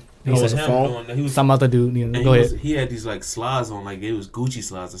phone. It was a phone? Some other dude. Go ahead. He had these like slides on, like it was Gucci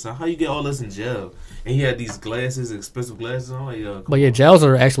slides or something. How you get all this in jail? And he had these glasses, expensive glasses on. Like, but yeah, jails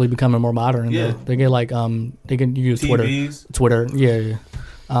are actually becoming more modern. Yeah. They get like they can use TVs. Twitter. Yeah.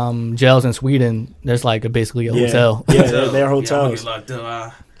 Jails in Sweden, there's like basically a hotel. Yeah, they're hotels. Yeah, I'm gonna get locked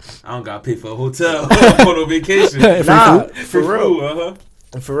up. I don't gotta pay for a hotel. I'm on vacation. For real.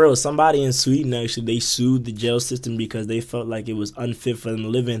 For real, somebody in Sweden actually they sued the jail system because they felt like it was unfit for them to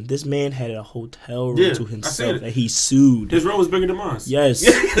live in. This man had a hotel room to himself that he sued. His room was bigger than mine. Yes,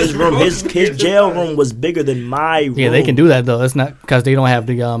 his room, his jail room was bigger than my room. Yeah, they can do that though. It's not because they don't have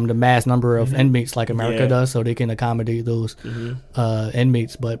the mass number of inmates like America does, so they can accommodate those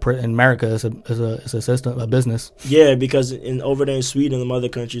inmates. But in America, it's a system, a business. Yeah, because over there in Sweden and other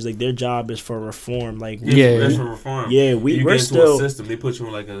countries, like their job is for reform. Like that's for reform. Yeah, we're still a system. They put you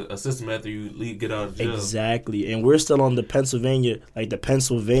in like a system after you get out of jail. Exactly, and we're still on the Pennsylvanian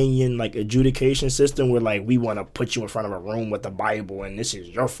like adjudication system where like we want to put you in front of a room with the Bible and this is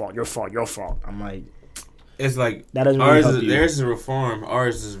your fault. I'm like, it's like that doesn't really help you. Theirs is a reform,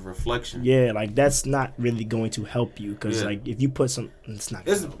 ours is a reflection. Yeah, like that's not really going to help you because like if you put some, it's not.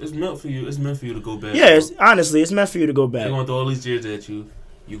 It's meant for you. It's meant for you to go back. Yeah, honestly, it's meant for you to go back. They're gonna throw all these years at you.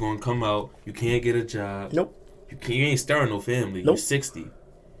 You're gonna come out. You can't get a job. Nope. You ain't starting no family. Nope. You're 60.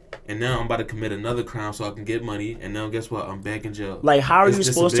 And now I'm about to commit another crime so I can get money. And now guess what? I'm back in jail. Like, how are you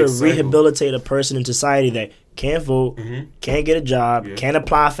supposed to rehabilitate a person in society that can't vote, can't get a job, can't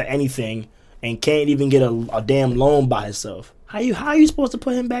apply for anything, and can't even get a damn loan by himself? How are you supposed to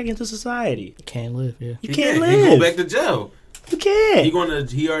put him back into society? Can't live. Yeah, you can't live. He go back to jail. You can't.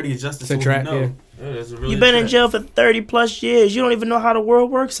 He already adjusted. It's a track. Yeah. You've been in jail for 30 plus years. You don't even know how the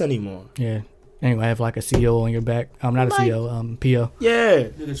world works anymore. Yeah. Anyway, have like a CO on your back. I'm not a CO, PO. Yeah.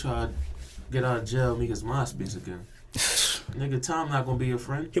 Nigga try to get out of jail, make his mind speaks again. Nigga, Tom not gonna be your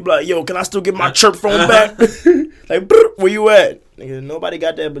friend. He be like, yo, can I still get my chirp phone back? Like, where you at? Nigga, nobody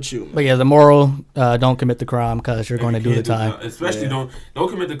got that but you. Man. But yeah, the moral, don't commit the crime because you're going to do the time. Especially don't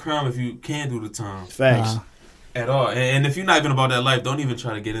commit the crime if you can do the time. Facts. At all. And if you're not even about that life, don't even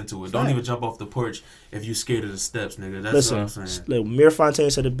try to get into it. Don't even jump off the porch if you're scared of the steps, nigga. That's what I'm saying. Look, Mir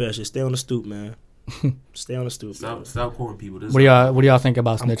Fontaine said it best. Just stay on the stoop, man. Stay on the stoop. Stop quoting people. What do y'all think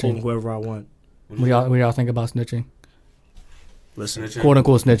about snitching? I'm quoting whoever I want. What do y'all think about snitching? Listen, quote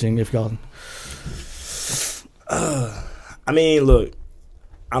unquote snitching, if y'all. I mean, look,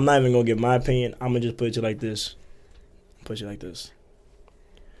 I'm not even gonna give my opinion. I'm gonna just put it like this.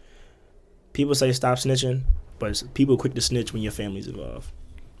 People say stop snitching, but people quick to snitch when your family's involved,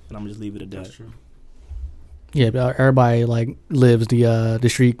 and I'm gonna just leave it at that. That's true. Yeah, but everybody like lives the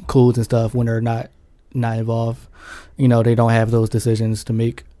street codes and stuff when they're not involved. You know, they don't have those decisions to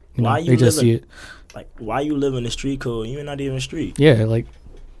make. You know, they just see it. Like, why you live in the street code? You're not even street. Yeah, like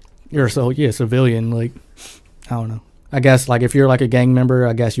you're civilian. Like, I don't know. I guess like if you're like a gang member,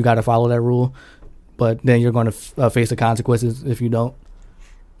 I guess you got to follow that rule, but then you're going to face the consequences if you don't.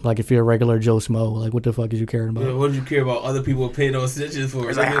 Like if you're a regular Joe Schmo, like what the fuck is you caring about? Yeah, what do you care about other people paying those snitches for?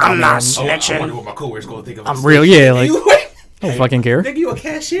 It's like, I'm not snitching. I wonder what my coworkers gonna think of. I'm real, yeah. Like I don't fucking care. Nigga, you a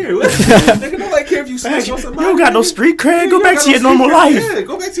cashier. Nigga, nobody care if you snitch on somebody. You don't got no street cred. Go back to your normal life. Yeah,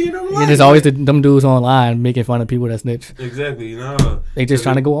 go back to your normal life. Yeah, there's always them dudes online making fun of people that snitch. Exactly, no. They just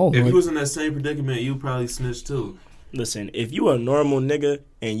trying to go home. If you was in that same predicament, you probably snitch too. Listen, if you a normal nigga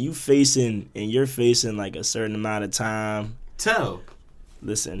and you're facing like a certain amount of time,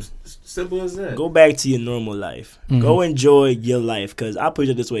 listen, simple as that. Go back to your normal life. Mm-hmm. Go enjoy your life. Cause I put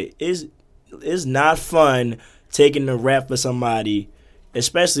it this way: it's not fun taking the rap for somebody,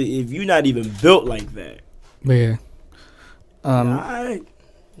 especially if you're not even built like that. Yeah. I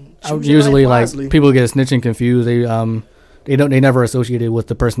usually like people get snitching confused. They never associate it with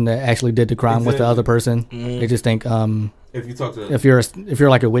the person that actually did the crime with the other person. Mm-hmm. They just think if you're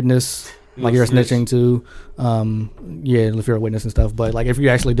like a witness, like you're snitching too. If you're a witness and stuff. But like if you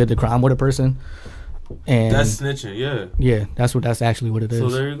actually did the crime with a person, and that's snitching. Yeah. Yeah, that's actually what it is. So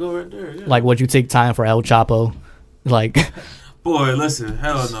there you go, right there. Yeah. Like, would you take time for El Chapo? Like, boy, listen,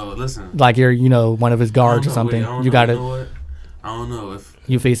 hell no, listen. Like you're, one of his guards or something. I don't know if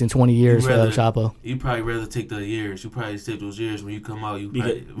you facing 20 years for El Chapo. You probably rather take the years. You probably take those years when you come out.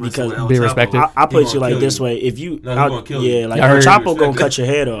 Because be respected. I put you like this way: if you, El Chapo gonna cut your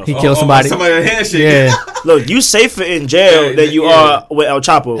head off. He killed somebody. Somebody handshake. Yeah. Look, you safer in jail than you are with El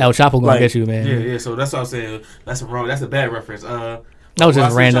Chapo. El Chapo gonna get you, man. Yeah. So that's what I'm saying. That's wrong. That's a bad reference. That was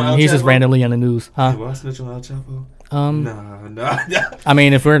just random. He's just randomly on the news, huh? Will I snitch on El Chapo? Nah. I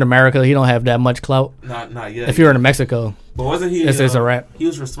mean, if we're in America, he don't have that much clout. Not yet. If you're in Mexico, but wasn't he? It's a rap. He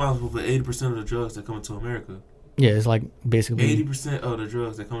was responsible for 80% of the drugs that come into America. Yeah, it's like basically 80% of the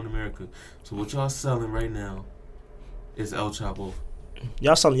drugs that come to America. So what y'all selling right now is El Chapo.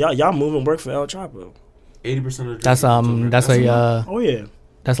 Y'all moving work for El Chapo. 80% of the drugs.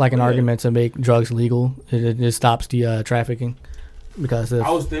 That's like an argument to make drugs legal. It stops the trafficking. Because I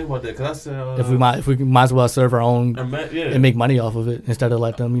was thinking about that because I said if we might as well serve our own and make money off of it instead of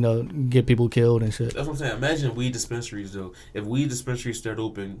let them get people killed and shit. That's what I'm saying. Imagine weed dispensaries though. If weed dispensaries start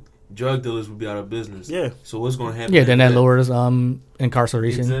open, drug dealers would be out of business. Yeah. So what's going to happen? Yeah, then that lowers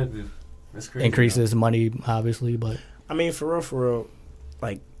incarceration. Exactly. That's crazy. Increases money, obviously, but I mean, for real,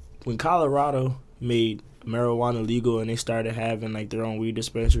 like when Colorado made marijuana legal and they started having like their own weed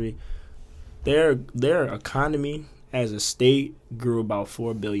dispensary, their economy as a state grew about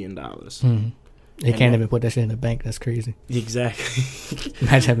 $4 billion. Mm-hmm. They can't even put that shit in the bank. That's crazy. Exactly.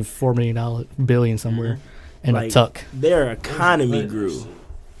 Imagine having $4 billion somewhere in a tuck. Their economy grew.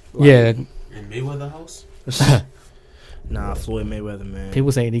 In Mayweather house? Nah, Floyd Mayweather, man.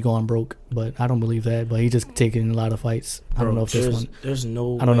 People saying he going broke, but I don't believe that. But he's just taking a lot of fights. I don't know if this one. There's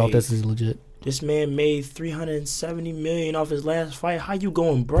no. I don't know if this is legit. This man made $370 million off his last fight. How you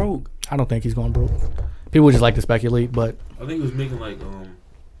going broke? I don't think he's going broke. People just like to speculate, but I think he was making like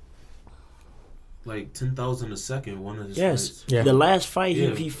 $10,000 a second. One of his fights. Yeah. The last fight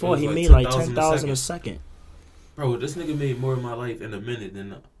he fought, he made like $10,000 a second. Bro, this nigga made more in my life in a minute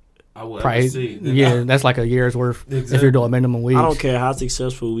than I would ever see. Yeah, that's like a year's worth if you're doing minimum wage. I don't care how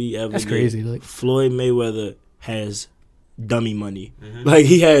successful we ever. That's crazy. Like Floyd Mayweather has dummy money. Mm-hmm. Like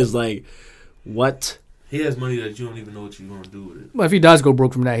he has what? He has money that you don't even know what you're going to do with it. Well, if he does go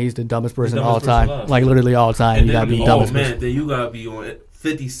broke from that, he's the dumbest person all time. Like, literally all time. And you got to be the dumbest person. Then you got to be on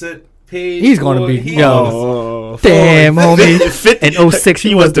 50 Cent page. He's going to be, damn, homie. In 06,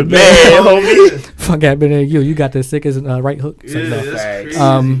 he was the man, homie. Fuck that, man. You got the sickest right hook. Yeah, that's crazy,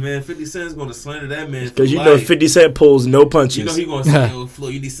 man. 50 Cent's going to slander that man. Because 50 Cent pulls no punches. You know he going to say, yo, Flo,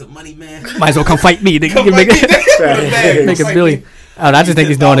 you need some money, man. Might as well come fight me. Make $1 billion. I just think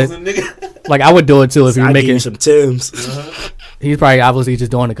he's doing it. Like, I would do it too if he was making some Tims. He's probably obviously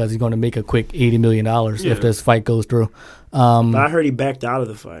just doing it because he's going to make a quick $80 million if this fight goes through. But I heard he backed out of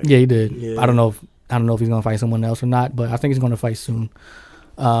the fight. Yeah, he did. Yeah. I don't know if he's going to fight someone else or not, but I think he's going to fight soon.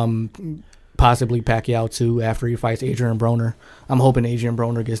 Possibly Pacquiao too after he fights Adrian Broner. I'm hoping Adrian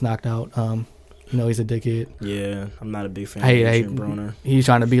Broner gets knocked out. He's a dickhead. Yeah, I'm not a big fan of Adrian Broner. He's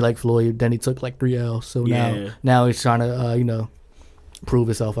trying to be like Floyd. Then he took like 3 L's. So now he's trying to prove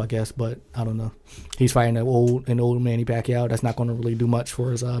himself, I guess. But I don't know. He's fighting an old Manny Pacquiao. That's not going to really do much for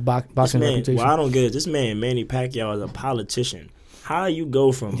his boxing reputation. Well, I don't get it. This man Manny Pacquiao is a politician. How you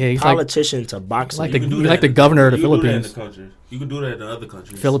go from he's politician to boxer? He's like the governor of the Philippines. You can do that in the other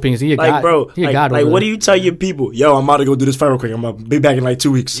countries. Philippines, he a like, god. Bro, he a god like over what there. do you tell your people? Yo, I'm about to go do this fight real quick. I'm gonna be back in like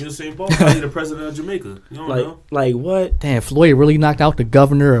 2 weeks. You know, St. Paul probably the president of Jamaica. You don't know. Like what? Damn, Floyd really knocked out the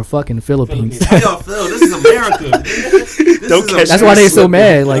governor of fucking Philippines. How y'all feel? This is America. That's why they so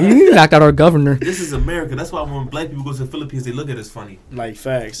mad. Like, you knocked out our governor. This is America. That's why when black people go to the Philippines, they look at us funny. Like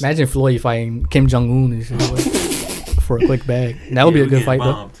facts. Imagine Floyd fighting Kim Jong-un and shit for a quick bag. That would be a good fight,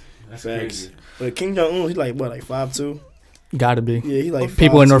 though. That's facts. crazy. But Kim Jong-un, he's like, what, like 5'2"? Gotta be. Yeah, he like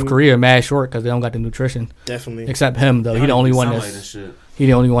people 5'2". in North Korea are mad short because they don't got the nutrition. Definitely. Except him, though. He the only one he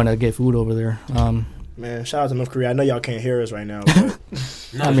the only one that get food over there. Man, shout out to North Korea. I know y'all can't hear us right now. But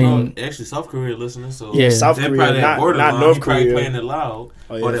I mean, actually, South Korea listening. So yeah, South Korea, not North Korea. Playing it loud.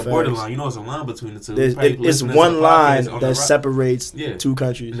 Or that borderline. You know, it's a line between the two. It's one line that separates two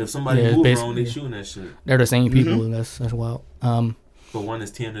countries. And if somebody moves wrong, they shooting that shit. They're the same people, and that's wild. But one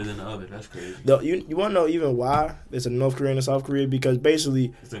is tender than the other. That's crazy. You want to know even why there's a North Korea and a South Korea? Because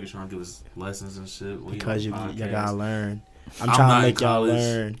basically, this nigga trying to give us lessons and shit. Because you gotta learn. I'm trying to make y'all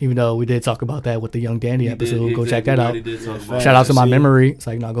learn. Even though we did talk about that with the Young Dandy episode, go check that out. Yeah, shout out to my memory. It's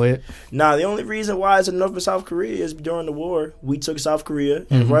like, no, go ahead. Nah, the only reason why it's a North and South Korea is during the war, we took South Korea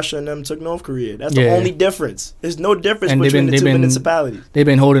and Russia and them took North Korea. That's the only difference. There's no difference between the two municipalities. They've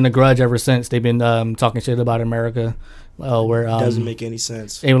been holding a grudge ever since. They've been talking shit about America. Where doesn't make any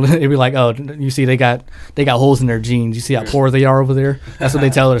sense. It'd be like, oh, you see, they got holes in their jeans. You see how poor they are over there. That's what they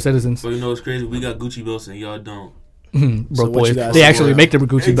tell their citizens. But you know what's crazy? We got Gucci belts and y'all don't. Bro, so boys, they actually make the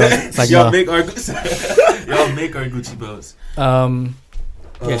Gucci belts. It's like, y'all make our Gucci belts.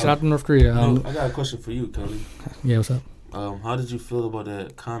 Yeah, shout out to North Korea. I got a question for you, Cody. Yeah, what's up? How did you feel about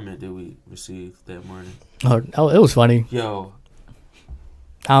that comment that we received that morning? Oh, it was funny. Yo,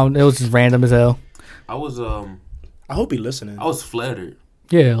 it was just random as hell. I was I hope he's listening. I was flattered.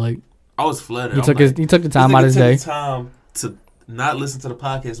 Yeah, like I was flattered. He took the time out of his day. The time to not listen to the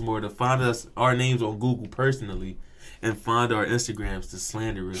podcast more, to find our names on Google personally, and find our Instagrams to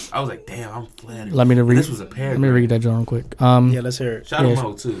slander us. I was like, damn, I'm flattered. This was a paragraph. Let me read that joint real quick. Yeah, let's hear it. Shout him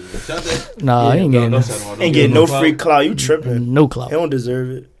out too. Nah, I ain't getting no free clout. You tripping? No clout. He don't deserve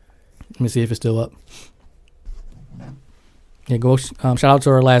it. Let me see if it's still up. Yeah, go. Shout out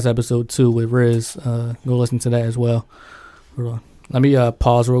to our last episode too with Riz. Go listen to that as well. Hold on. Let me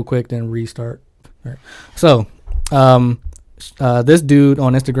pause real quick, then restart. All right. So, this dude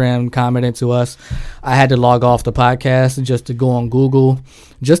on Instagram commented to us, I had to log off the podcast just to go on Google,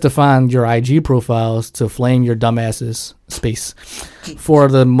 just to find your IG profiles to flame your dumbasses space for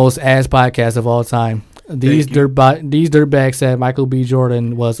the most ass podcast of all time. These dirtbags said Michael B.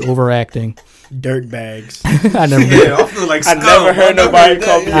 Jordan was overacting. Dirtbags. I never heard nobody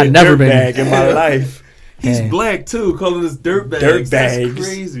call me a dirtbag in my life. He's black too, calling us dirtbags. That's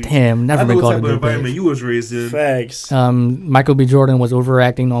crazy. Damn, never been called a dirtbag. Environment you was raised in. Facts. Michael B. Jordan was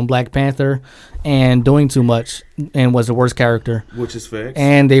overacting on Black Panther and doing too much and was the worst character. Which is facts.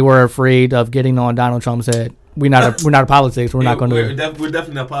 And they were afraid of getting on Donald Trump's head. We're not a politics. We're not going to. We're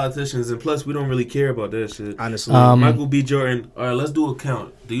definitely not politicians, and plus we don't really care about that shit. Honestly, Michael B. Jordan. All right, let's do a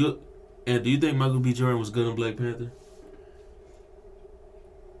count. Do you think Michael B. Jordan was good in Black Panther?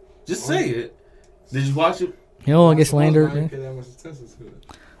 Just say it. Did you watch it? You don't want to get slandered.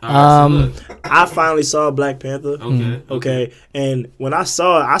 I finally saw Black Panther. Okay. And when I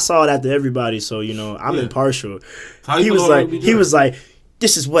saw it after everybody, so I'm impartial. He was like,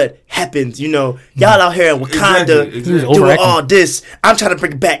 this is what happens, y'all out here in Wakanda doing all this. I'm trying to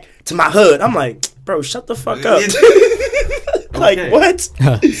bring it back to my hood. I'm like, bro, shut the fuck up. Like, what?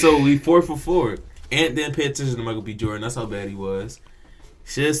 So we 4 for 4. Ant didn't pay attention to Michael B. Jordan. That's how bad he was.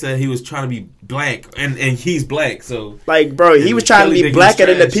 Shit said he was trying to be black, and he's black, so... Like, bro, he was trying to be blacker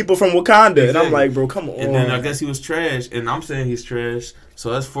than the people from Wakanda, exactly. And I'm like, bro, come on. And then I guess he was trash, and I'm saying he's trash,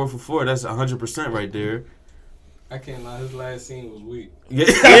 so that's 4 for 4. That's 100% right there. I can't lie, his last scene was weak. Yeah,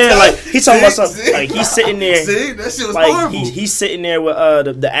 like, he's talking about something, like, he's sitting there... See, that shit was like, horrible. He's sitting there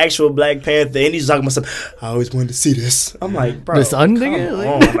with the actual Black Panther, and he's talking about something, I always wanted to see this. I'm like, bro, the sun, come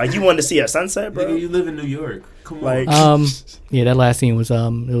on. Like, you wanted to see a sunset, bro? Nigga, you live in New York. Come on. Like, yeah, that last scene was it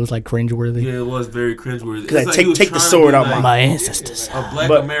was like cringeworthy. Yeah, it was very cringeworthy. Like, take the sword out my ancestors. A black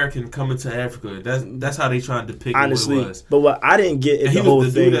American coming to Africa. That's how they trying to depict honestly, what it was. But what I didn't get is the whole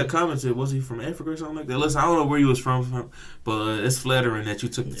thing. Dude that commented, was he from Africa or something like that? Listen, I don't know where he was from, but it's flattering that you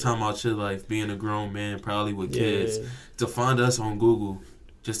took the time out your life, being a grown man, probably with kids, to find us on Google.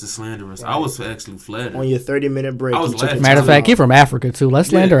 just to slander us. Right. I was actually flattered. On your 30-minute break. I was laughing. Matter of fact, he's from Africa too. Let's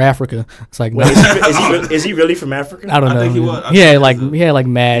slander Africa. It's like, wait, is he really from Africa? I don't know. I think he was. He had like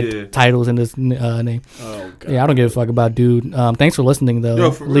mad titles in his name. Oh god. Yeah, I don't give a fuck about dude. Thanks for listening though. Yo,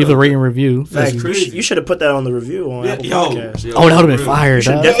 Leave a rating review. You should have put that on the review on Apple Podcast. That would have been fire. You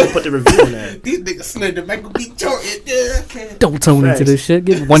should definitely put the review on that. These niggas slender Michael B. Jordan. Don't tune into this shit.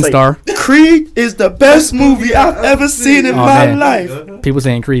 Give 1 star. Creed is the best movie I've ever seen in my life. People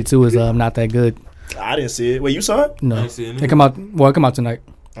saying Creed 2 is not that good. I didn't see it. Wait, you saw it? No, I ain't seen it. it come out tonight.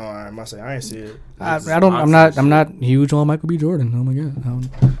 Oh, I must say I ain't see it. I'm not huge on Michael B. Jordan. Oh my god,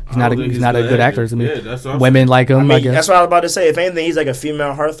 he's not a good actor to me. Yeah, that's what Women like him. I guess that's what I was about to say. If anything, he's like a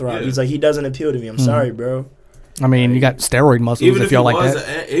female heartthrob. Yeah. He's like he doesn't appeal to me. I'm sorry, bro. I mean, you got steroid muscles even if y'all like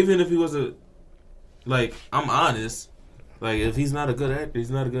that. Even if he was like, I'm honest. Like, if he's not a good actor, he's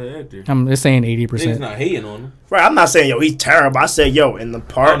not a good actor. I'm just saying 80%. He's not hating on him. Right, I'm not saying, yo, he's terrible. I said, yo, in the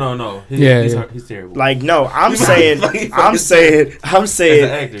part. No. He's terrible. Like, no, I'm saying,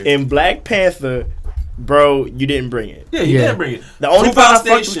 in Black Panther, bro, you didn't bring it. Yeah, you didn't bring it. The only part I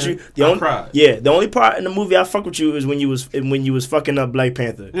fucked with you, the only part in the movie I fucked with you is when you was fucking up Black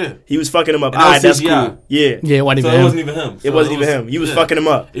Panther. Yeah, he was fucking him up. That's cool. Yeah, it wasn't even him. It wasn't even him. You was fucking him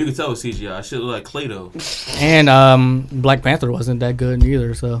up. You could tell it was CGI. Shit looked like Play-Doh. And Black Panther wasn't that good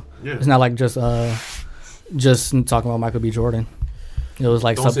either. So it's not like just talking about Michael B. Jordan. It was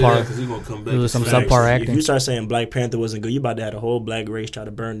like subpar. It was some subpar acting. If you start saying Black Panther wasn't good, you about to have the whole black race try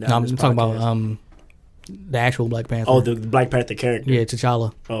to burn down. No, I'm talking about the actual Black Panther. Oh, the Black Panther character. Yeah,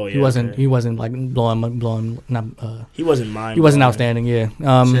 T'Challa. Oh yeah. He wasn't like blowing. He wasn't mine. He wasn't outstanding. Yeah.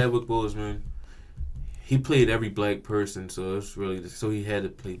 Chadwick Boseman. He played every black person, so it's really he had to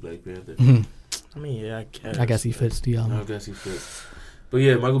play Black Panther. I mean, yeah, I guess he fits the. I guess he fits. But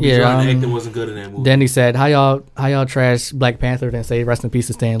yeah, Michael B. Jordan acting wasn't good in that movie. Then he said, "How y'all trash Black Panther and say rest in peace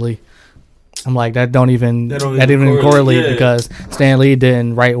to Stan Lee." I'm like, that don't even correlate because Stan Lee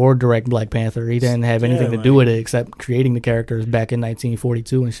didn't write or direct Black Panther. He didn't have anything to do with it except creating the characters back in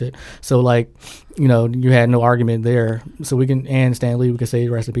 1942 and shit. So like, you had no argument there. So and Stan Lee, we can say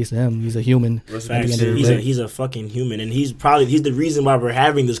rest in peace to him. He's a human. He's a fucking human, and he's the reason why we're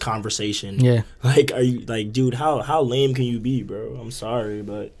having this conversation. Yeah. Like, are you like, dude? How lame can you be, bro? I'm sorry,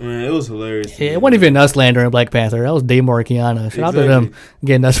 but man, it was hilarious. Yeah, it wasn't even us slandering Black Panther. That was Damar Kiana. Shout out to them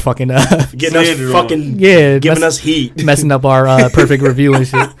getting us fucking giving us heat, messing up our perfect review and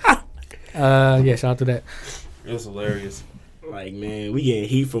shit. Shout out to that. It was hilarious. Like, man, we getting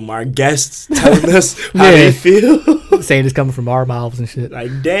heat from our guests telling us how they feel. Saying it's coming from our mouths and shit.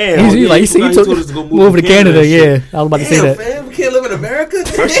 Like, damn. He told us to go move to Canada. Yeah, I was about to say that. Fam, we can't live in America.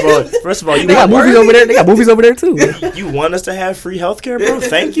 First of all, they got movies over there. They got movies over there too. You want us to have free healthcare, bro?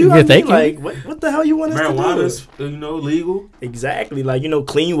 Thank you. Thank you. Like, what the hell you want us to do? Marijuana's, legal. Exactly. Like,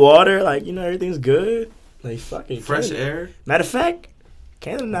 clean water. Like, everything's good. Like, fucking fresh Canada. Air. Matter of fact,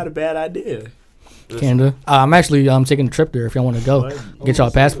 Canada's not a bad idea. Canada. I'm actually taking a trip there if y'all want to go. Get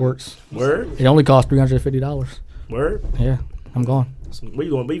y'all passports. Word. It only costs $350. Word. Yeah, I'm going. Where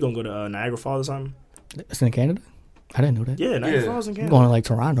you going? Where you gonna go to Niagara Falls or something? It's in Canada. I didn't know that. Yeah, Niagara Falls in Canada. I'm going to like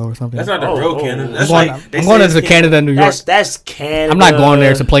Toronto or something. That's not the real Canada. I'm going to Canada, New York. That's Canada. I'm not going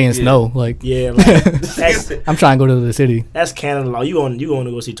there to play in snow. Like, that's, I'm trying to go to the city. That's Canada law. You going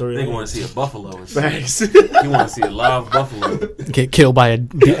to go see Tory? They want to see a buffalo. Facts. You want to see a live buffalo get killed by a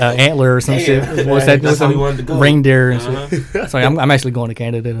antler or some shit. What's that? That's how we wanted to go. Reindeer and shit. So I'm actually going to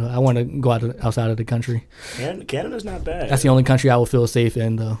Canada. I want to go outside of the country. Canada's not bad. That's the only country I would feel safe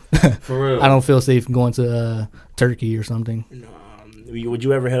in, though. For real. I don't feel safe going to Turkey or something. Would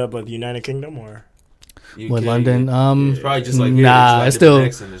you ever head up with the United Kingdom or? With London? It's probably just like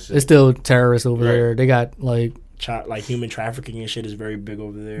it's still terrorists over there. They got like human trafficking and shit is very big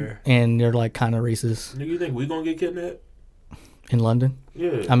over there, and they're like kind of racist. Do you think we gonna get kidnapped in London?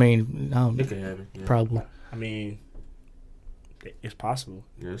 Yeah, I mean, it can happen. Yeah. Probably. I mean, it's possible.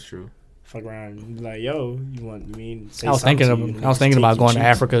 Yeah, that's true. Fuck around and be like, yo, you want me? I was thinking about going to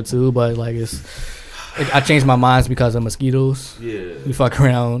Africa too, but like I changed my mind because of mosquitoes. Yeah. You fuck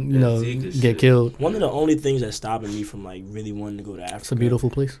around, get killed. One of the only things that's stopping me from like really wanting to go to Africa. It's a beautiful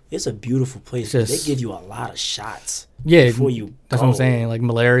place. It's a beautiful place. They give you a lot of shots. Yeah. Before you go. That's what I'm saying. Like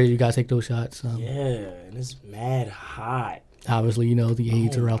malaria, you gotta take those shots. Yeah, and it's mad hot. Obviously, the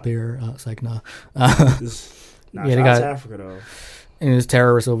AIDS are out there. It's like nah. They got Africa though. And there's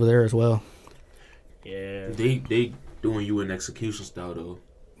terrorists over there as well. Yeah. They doing you in execution style though.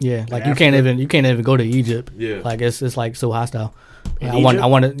 Yeah, like you can't even go to Egypt. Yeah, like it's like so hostile. I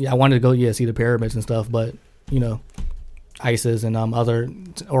wanted to go see the pyramids and stuff, but ISIS and other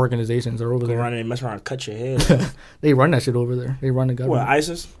organizations are over there. Run and mess around and cut your head. They run that shit over there. They run the government. What,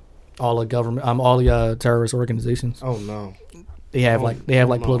 ISIS? All the government, all the terrorist organizations. Oh no. They have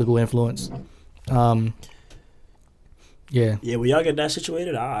political influence. Yeah. Yeah, when y'all get that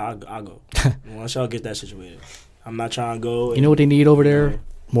situated, I'll go. Once y'all get that situated. I'm not trying to go. You know what they need over there?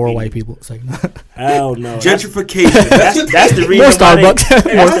 More white people. It's like, hell no. Gentrification. That's the reason. More Starbucks.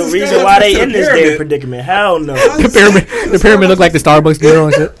 That's the reason why they in this damn predicament. Hell no. The pyramid look like the Starbucks girl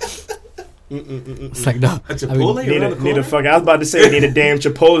and shit. It's like, no. A Chipotle? Need a fuck. I was about to say need a damn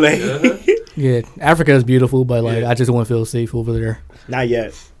Chipotle. Yeah, Africa is beautiful, but like I just wouldn't feel safe over there. Not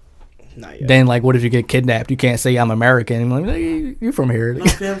yet. Then like, what if you get kidnapped? You can't say I'm American. I'm like, hey, you from here? No,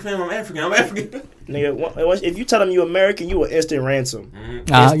 fam, I'm African. Nigga, if you tell them you American, you an instant ransom.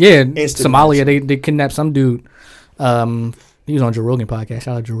 Somalia, they kidnapped some dude. He was on Joe Rogan podcast.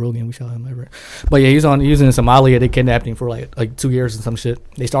 Shout out Joe Rogan. We shout him ever. But yeah, he was in Somalia. They kidnapped him for like 2 years and some shit.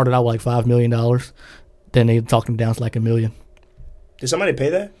 They started out with like $5 million. Then they talked him down to like $1 million. Did somebody pay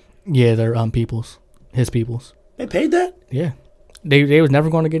that? Yeah, they're his peoples. They paid that? Yeah, they was never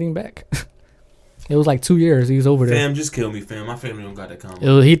going to get him back. It was like 2 years. He was over there. Fam, just kill me, fam. My family don't got that comment.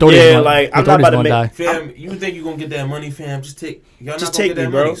 He thought he was gonna die. Fam, you think you gonna get that money, fam? Y'all not gonna take get that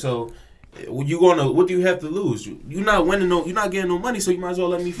me, bro. money. So what do you have to lose? You're not winning. You're not getting no money. So you might as well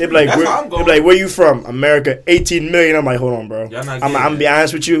let me. They be like, where you from? America, 18 million. I'm like, hold on, bro. I'm gonna be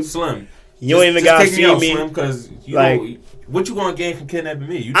honest with you, Slim. You don't even gotta feed me, because what you gonna gain from kidnapping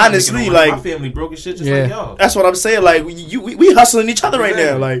me? You honestly, my family broke as shit just like y'all. That's what I'm saying. Like we hustling each other right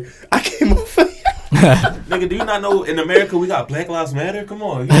now. Like I came over. Nigga, do you not know in America we got Black Lives Matter? Come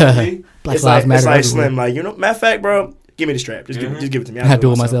on, Black Lives Matter. It's like Slim. Like matter of fact, bro. Give me the strap. Just give it to me. I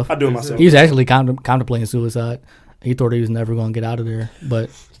do it myself. I do it myself. He was actually contemplating suicide. He thought he was never gonna get out of there, but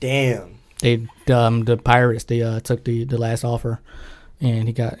damn. They the pirates took the last offer, and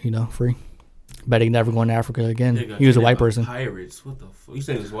he got free. But he never going to Africa again. He was a white person. Pirates? What the fuck? You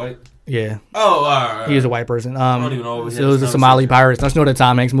said he was white? Yeah. Oh, all right. He was a white person. I don't even know. So it was the Somali pirates. Don't you know the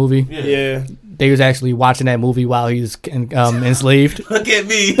Tom Hanks movie? Yeah. They was actually watching that movie while he was enslaved. Look at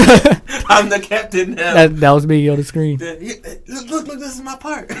me. I'm the captain now. That was me on the screen. Look, this is my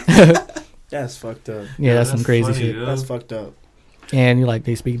part. That's fucked up. Yeah, that's some crazy shit. Yo. That's fucked up. And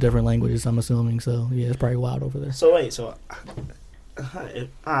they speak different languages, I'm assuming. So yeah, it's probably wild over there. So wait,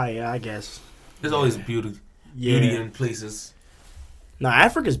 I guess. There's always beauty in places. No,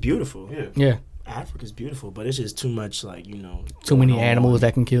 Africa's beautiful. Yeah. Africa's beautiful, but it's just too much, too many animals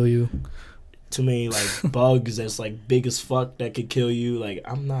that can kill you. Too many, bugs that's, big as fuck that could kill you.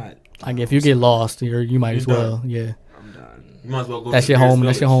 I'm not. If you get lost, you might as well. Done. Yeah. I'm done. You might as well go That's your home.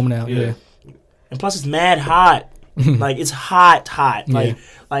 Village. That's your home now. Yeah. And plus, it's mad hot. It's hot. Yeah.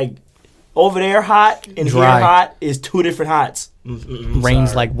 Over there hot and dry. Here hot is two different hots.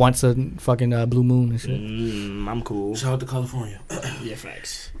 Rains once a fucking blue moon and shit. I'm cool. Shout out to California. Yeah,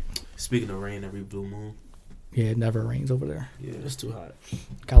 facts. Speaking of rain, every blue moon. Yeah, it never rains over there. Yeah, it's too hot.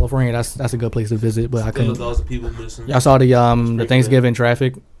 California, that's a good place to visit, but I couldn't. People missing. Y'all saw the Thanksgiving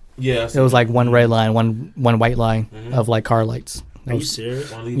traffic. Yeah, it was one red line, one white line of car lights. Are you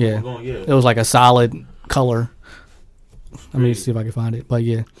serious? Yeah, it was a solid color. Let me see if I can find it, but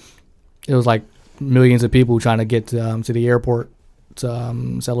yeah. It was millions of people trying to get to the airport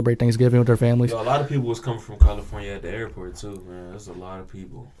to celebrate Thanksgiving with their families. Yo, a lot of people was coming from California at the airport too, man. That's a lot of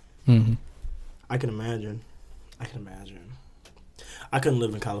people. Mm-hmm. I can imagine. I couldn't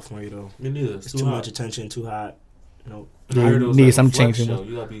live in California though. Me neither. It's too much attention, too hot. Nope. Yeah, you need some changing.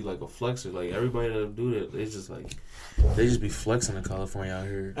 You gotta be a flexer. Everybody that do that, they just be flexing in California out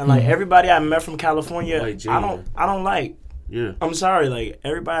here. And everybody I met from California, I don't like. Yeah. I'm sorry,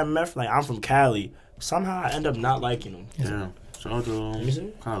 everybody I met from, I'm from Cali. Somehow I end up not liking them. Yeah. Shout out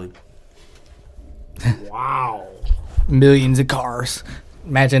to Cali. Wow. Millions of cars.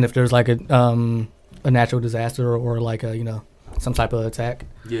 Imagine if there's a natural disaster or some type of attack.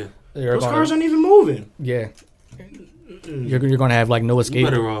 Yeah. Those cars aren't even moving. Yeah. You're gonna have no escape. You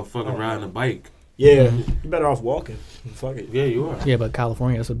better off fucking riding a bike. Yeah. You better off walking. Fuck it. Yeah, you are. Yeah, but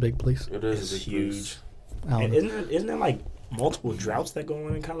California is a big place. It is. It's huge. And isn't there multiple droughts that go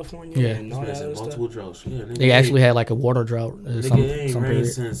on in California? Yeah. And all that multiple droughts. Yeah. They actually had a water drought. Nigga ain't rained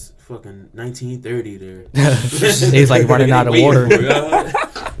since fucking 1930 there. He's running out of water.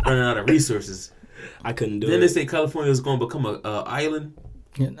 Running out of resources. I couldn't do it. Then they say California is going to become an island.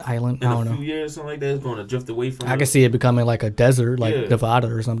 Island, I don't know. In a few years, something like that, it's going to drift away from. I can see it becoming a desert, Nevada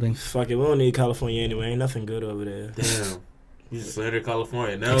or something. Fuck it, we don't need California anyway. Ain't nothing good over there. Damn. You just slander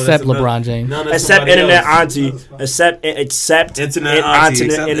California. Now Except LeBron James. Except internet auntie. Except internet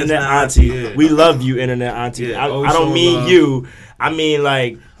auntie. Yeah. We love you, internet auntie. Yeah, I don't mean you. I mean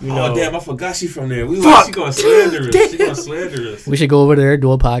like, you know. Oh damn! I forgot she from there. She gonna slander us. She gonna slander us. We should go over there,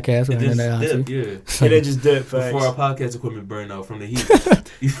 do a podcast with And internet just auntie. dip, yeah. And then just dip. Before our podcast equipment burned out from the heat.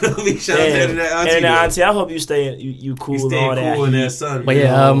 You feel me? Shout out to internet auntie. Internet auntie, I hope you stay. You cool You and stay all that. cool in that sun. But man.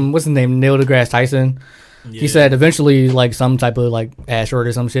 yeah, what's his name? Neil deGrasse Tyson. Yeah. He said eventually, like some type of like asteroid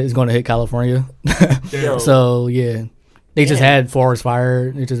or some shit is going to hit California. Yo. So yeah, they just Damn. had forest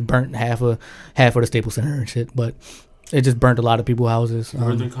fire. It just burnt half of the Staples Center and shit. But it just burnt a lot of people's houses.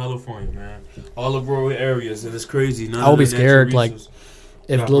 Northern California, man. All the rural areas, and it's crazy. I would be scared, like, if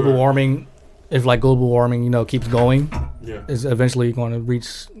Yeah, global right. warming, keeps going, Yeah. is eventually going to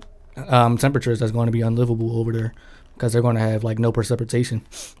reach temperatures that's going to be unlivable over there because they're going to have like no precipitation.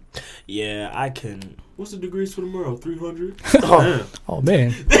 Yeah, I can. What's the degrees for tomorrow? 300. Oh, Oh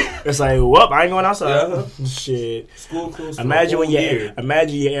man, it's like, whoop! I ain't going outside. Yeah. Shit. School closed. for Imagine a when whole year.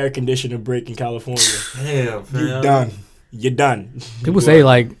 imagine your air conditioner break in California. Damn, fam. You done. You're done. people say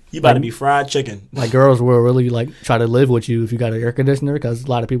like You about to be fried chicken. like girls will really like try to live with you if you got an air conditioner because a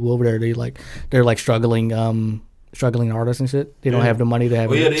lot of people over there they're struggling artists and shit. They don't Yeah. have the money to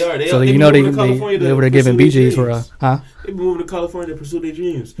have Oh it. yeah, they are. So They you know moving to California they to over there giving pursue their BJ's for dreams. They They moving to California to pursue their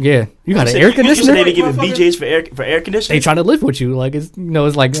dreams. Yeah, you got an said- air you said conditioner. they be giving Motherfucker. BJ's for air They conditioning. trying to live with you like it's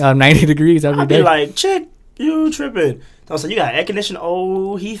it's like 90 degrees every I'd be day. like, chick, you tripping. I was like, you got air conditioning?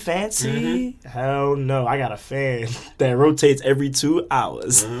 Oh, he fancy? Hell no. I got a fan that rotates every 2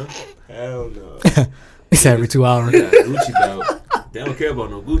 hours. Hell no. It's every 2 hours. You got a Gucci belt. They don't care about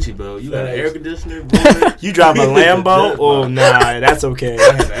no Gucci belt. You got an Facts. air conditioner. Boy. You drive a Lambo? Oh, nah, that's okay. I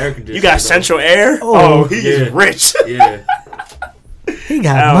have an air conditioner. You got bro. central air? Oh, Oh, he's yeah. rich. Yeah. He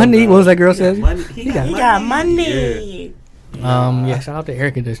got Hell money. no. What was that girl said? Money. He got money. Yeah, shout out to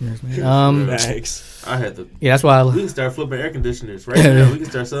air conditioners, man. Thanks. I had to. Yeah, that's why We can start flipping air conditioners right now. We can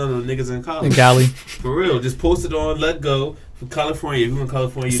start selling them niggas in in college. Cali. For real. Just post it on Let Go from California. If you in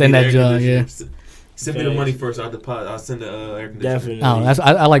California, you Send need that air John, conditioner. Send me the Thanks. money first. I'll send the air conditioner. Definitely. I don't know.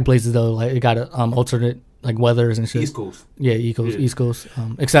 I like places though. Like it got a, alternate like weathers and shit. East Coast. Yeah, East Coast.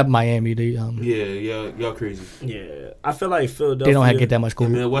 Except Miami, they Yeah, y'all crazy. Yeah. I feel like Philadelphia. they don't have, get that much The cool.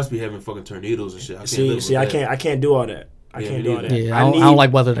 Midwest be having fucking tornadoes and shit. I can't live See, with I that. can't do all that. I Yeah, can't me do all neither. that. Yeah, I don't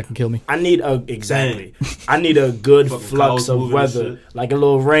like weather that can kill me. I need exactly. I need a good Fucking flux clouds of moving and weather, shit. like a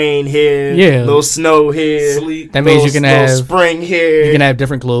little rain here, Yeah. little snow here, Sleep. That means you can little have spring here. you can have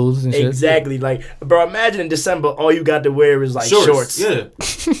different clothes and shit. Exactly. Like, bro, imagine in December all you got to wear is like shorts. Yeah.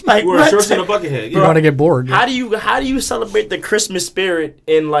 Like, You wear what? shorts and a bucket hat. You Yeah. want to get bored. How do you celebrate the Christmas spirit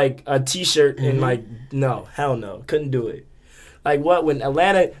in like a t-shirt and like no, hell no, couldn't do it. Like what when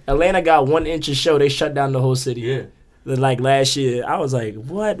Atlanta got 1 inch of show, they shut down the whole city. Yeah. Like last year, I was like,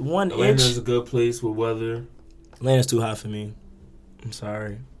 what 1 Atlanta's inch? a good place with weather. Atlanta's too hot for me. I'm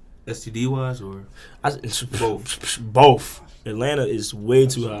sorry. STD wise or Both. Both. Atlanta is way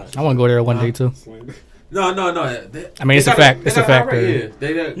too hot. I want to go there one day too. no. I mean, it's a fact. It's a fact. Yeah.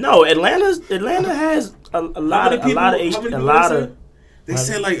 They got, No, Atlanta has a lot of They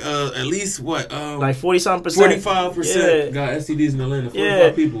said like at least what like 40-something%. 45% got STDs in Atlanta. 45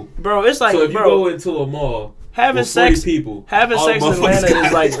 Yeah. people. Bro, it's like So if you bro, go into a mall, having with 40 sex people, having all sex in motherfuckers Atlanta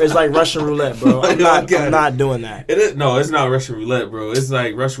got- is like Russian roulette, bro. I'm not doing that. It is, no, it's not Russian roulette, bro. It's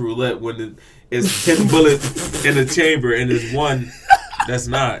like Russian roulette when it's 10 bullets in the chamber and there's one that's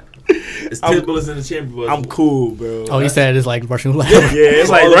not. It's 10 bullets in the chamber. But I'm cool, bro. Oh, he said it's like Russian roulette. Yeah, it's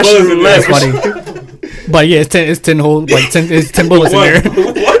like All the Russian bullets in roulette. That's funny. But yeah, it's 10 whole like 10 it's 10 bullets in there.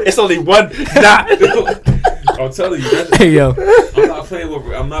 It's only one dot. I'm telling you, that's, Hey yo,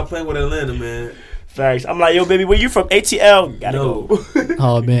 I'm not playing with Atlanta, man. Facts. I'm like, yo, baby, where you from? ATL. Gotta No. go.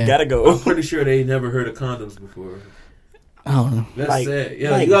 oh man, Gotta I'm go. pretty sure they never heard of condoms before. I don't know. That's Like- sad.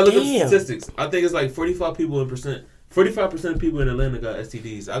 Yeah, like, you gotta look damn. at statistics. I think it's like 45% of people in Atlanta got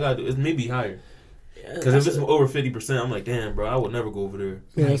STDs. It's maybe higher. Because if it's over 50%, I'm like, damn, bro, I would never go over there.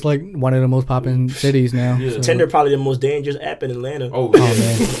 Yeah, it's like one of the most popping cities now. Yeah. so- Tinder probably the most dangerous app in Atlanta. Oh, Oh yeah.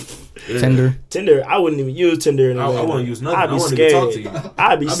 man, Yeah. Tinder. Tinder, I wouldn't even use Tinder in I Atlanta. wouldn't use nothing. I'd I be wouldn't even talk scared. to you.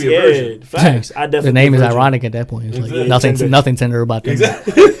 I'd be I'd be a virgin. scared. Facts. I definitely The name be is a virgin. ironic at that point. It's like Exactly. nothing, Tinder. nothing tender about them.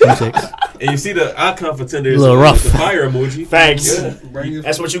 Exactly. them chicks. And you see the icon for Tinder is A little rough. the fire emoji. Facts. Yeah.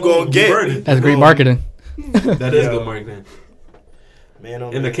 That's what you gonna You get. burning. That's great marketing. That is Yo. good marketing. Man, oh,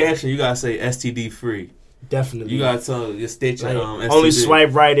 In the man. caption, you gotta say STD free. Definitely. You gotta tell your state your Like, STD. only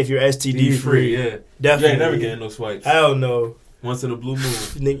swipe right if you're STD free. Yeah. You Definitely. ain't never getting no swipes. Hell no. Once in a blue moon.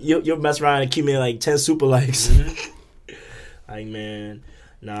 Nigga, you'll mess around and keep me like 10 super likes. Mhm. Like, man.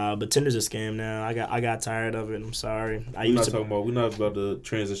 Nah, but Tinder's a scam now. I got tired of it. I'm sorry. We're not about to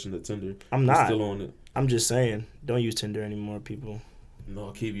transition to Tinder. I'm not. We're still on it. I'm just saying, don't use Tinder anymore, people. No,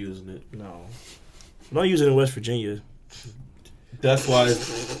 I'll keep using it. No. Don't use it in West Virginia. That's why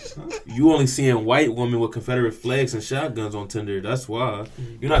you only seeing white women with Confederate flags and shotguns on Tinder. That's why.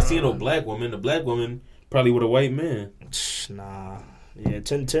 You're not seeing no black woman. The black woman probably with a white man. Nah. Yeah,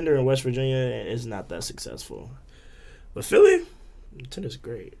 Tinder in West Virginia is not that successful. But Philly, Tinder's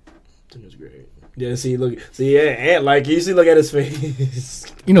great. Yeah, Ant, like, you see, look at his face.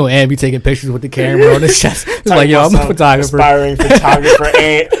 You know, Ant be taking pictures with the camera on his chest. It's like, yo, I'm a photographer. Aspiring photographer,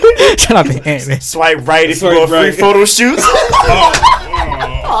 Ant. Shout out to Ant, man. Swipe right if you go free photo shoots.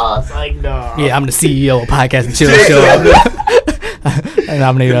 It's like, no. Yeah, I'm the CEO of Podcast and Chill Show. I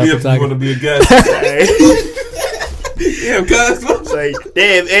nominated a photographer. You want to be a guest? Yeah, cuz. It's like,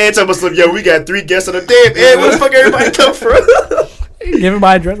 damn, Ant talking about some, yo, we got 3 guests on the damn, Ant, where the fuck everybody come from? Give him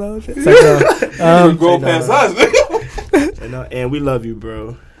my address. It's like, grow past us, nigga. And we love you,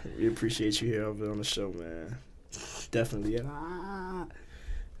 bro. We appreciate you here on the show, man. Definitely.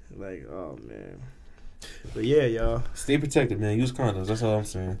 Like, oh, man. But yeah, y'all. Stay protected, man. Use condoms. That's all I'm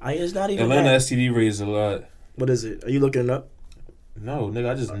saying. It's not even Atlanta that. STD rates a lot. What is it? Are you looking it up? No, nigga,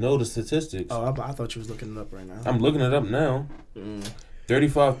 I just know the statistics. Oh, I thought you was looking it up right now. I'm looking it up now.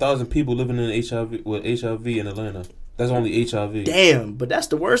 35,000 people living in HIV in Atlanta. That's only HIV. Damn, but that's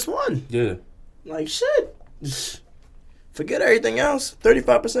the worst one. Yeah. Like, shit. Forget everything else.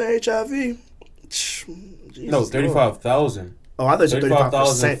 35% HIV. No, 35,000. Oh, I thought you said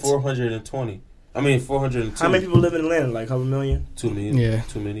 35%. 420. I mean, 402. How many people live in Atlanta? Like, a couple million? 2 million. Yeah.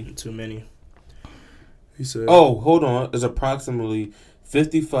 Too many. Too many. He said. Oh, hold on. It's approximately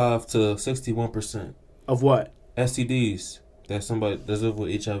 55 to 61%. Of what? STDs. That's somebody that's live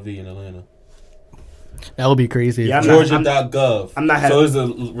with HIV in Atlanta. that would be crazy. Yeah, Georgia.gov. I'm not so it's a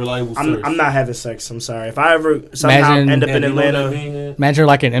reliable search. I'm not having sex. I'm sorry. If I ever somehow end up in Atlanta, imagine you're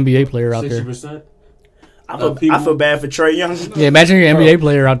like an NBA player out there. 60%. I feel bad for Trae Young. Yeah, imagine you're an NBA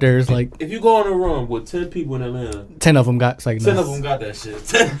player out there. It's like if you go in a room with 10 people in Atlanta, 10 of them got. It's like 10 of them got that shit.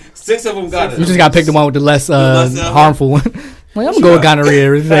 6 of them got it. You just got to pick the one with the less harmful one. Like, I'm gonna go with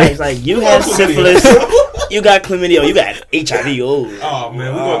gonorrhea. It's like you have syphilis, you got chlamydia, you got HIV. Oh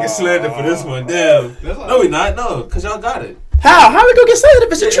man, we're gonna get slandered for this one. Damn. No, we not. No, cause y'all got it. How we gonna get slandered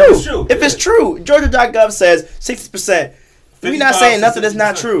if it's true? It's true. If it's true, Georgia.gov says 60%. We're not saying nothing that's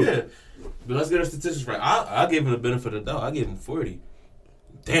not true. Yeah. But let's get our statistics right. I gave him the benefit of the doubt. I gave him 40.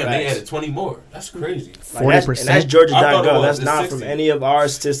 Damn, they added 20 more. That's crazy. 40%. And that's Georgia.gov. That's It's not 60. from any of our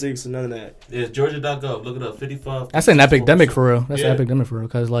statistics and none of that. Yeah, Georgia.gov. Look it up. 55. That's an epidemic for real. That's an epidemic for real.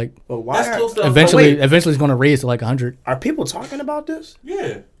 Cause like, But why? That's close to eventually it's gonna raise to like 100. Are people talking about this?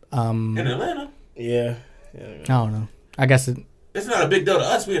 Yeah. In Atlanta. Yeah. I don't know. I guess It's not a big deal to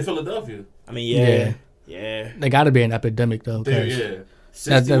us. We in Philadelphia. I mean, yeah. They got to be an epidemic though. Yeah.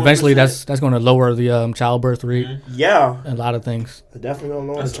 Eventually, that's going to lower the childbirth rate. Mm-hmm. Yeah, a lot of things. Definitely going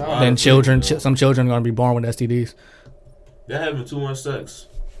to lower the child. Then children, some children are going to be born with STDs. They're having too much sex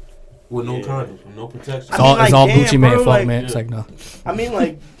with no condoms, with no protection. It's all Gucci Mane fault, man. It's like no. I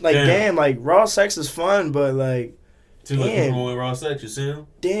mean, damn, like raw sex is fun, but like. Too much people with raw sex. You see him?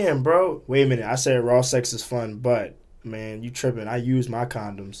 Damn, bro. Wait a minute. I said raw sex is fun, but man, you tripping. I use my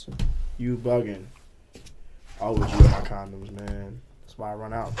condoms. You bugging. I always use my condoms, man. That's why I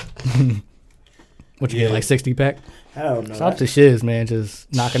run out. What you get, like 60 pack? Hell no. Shout out to Shiz, man. Just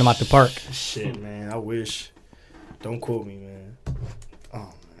knocking them out the park. Shit, man. I wish. Don't quote me, man.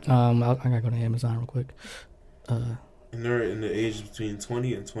 Oh, man. I gotta go to Amazon real quick. And they're in the age between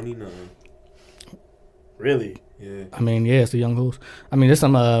 20 and 29. Really? Yeah. I mean, yeah, it's the young hoes. I mean, there's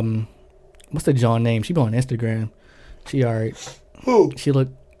some what's the John name? She be on Instagram. She alright. Who? She like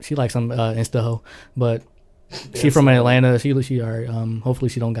some Insta hoe, but she from Atlanta. She alright. Hopefully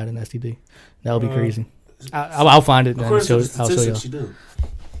she don't got an STD. That would be crazy. I'll find it and I'll show y'all. She do.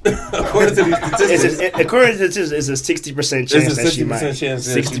 According to these statistics, it's a 60% chance that she might.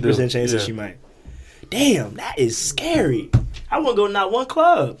 60% chance that she might. Damn, that is scary. I wouldn't go not one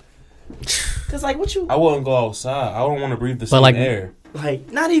club. Cause like what you? I wouldn't go outside. I don't want to breathe the same air.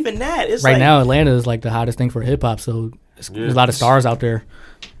 Like not even that. It's right now Atlanta is like the hottest thing for hip hop. So there's a lot of stars out there.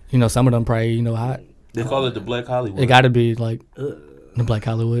 You know, some of them probably hot. They call it the Black Hollywood. It got to be like the Black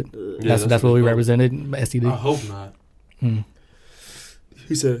Hollywood. That's what we represented. STD. I hope not.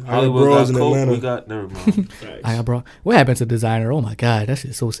 He said Hollywood got in Atlanta. We got never mind. I got bro. What happened to Designer? Oh my God, that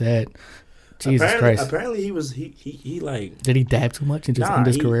shit's so sad. Jesus Christ. Apparently he was he like. Did he dab too much and just end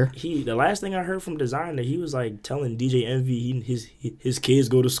his career? The last thing I heard from Designer, he was like telling DJ Envy his kids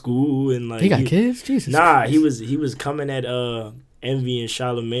go to school and like he got kids. Jesus. Nah, Christ. he was coming at Envy and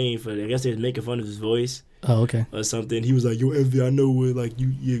Charlamagne for, I guess they was making fun of his voice. Oh, okay. Or something. He was like, yo, Envy, I know what, like,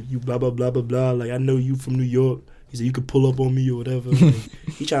 you blah, blah, blah, blah, blah. Like, I know you from New York. He said, you could pull up on me or whatever. Like,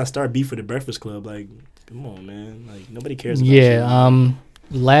 he trying to start beef for the Breakfast Club. Like, come on, man. Like, nobody cares about you.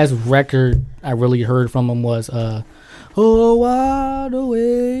 Last record I really heard from him was, oh, why the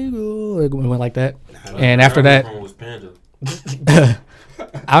way go. It went like that. And after that, was Panda.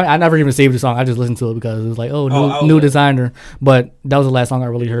 I never even saved the song. I just listened to it because it was like, new designer. But that was the last song I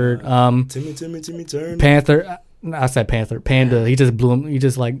really heard. Timmy Turner. Panther. I said Panther. Panda. He just blew him. He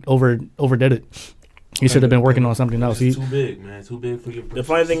just like overdid it. He should have been working on something else. He's too big, man. Too big for your. The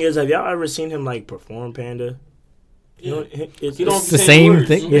funny thing is, have y'all ever seen him like perform Panda? Yeah. It's the same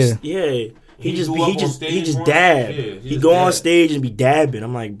thing. Yeah. Yeah. He just dab. Yeah, he go on stage and be dabbing.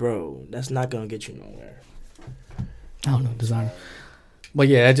 I'm like, bro, that's not gonna get you nowhere. I don't know, designer. But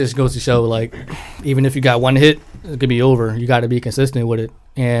yeah, that just goes to show, like, even if you got one hit, it could be over. You got to be consistent with it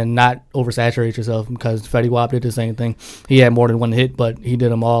and not oversaturate yourself, because Fetty Wap did the same thing. He had more than one hit, but he did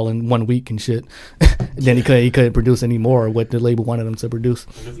them all in 1 week and shit. Then he couldn't produce any more what the label wanted him to produce.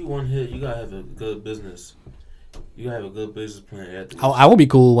 And if you one hit, you gotta have a good business. You gotta have a good business plan after. I would be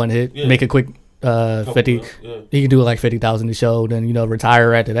cool with one hit, make a quick 50. He could do like 50,000 a show, then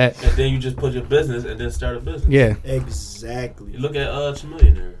retire after that. And then you just put your business and then start a business. Yeah, exactly. You look at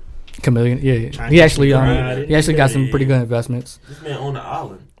Chameleon. Yeah, he actually got some pretty good investments. This man owned an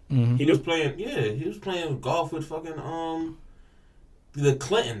island. Mm-hmm. He was playing golf with fucking the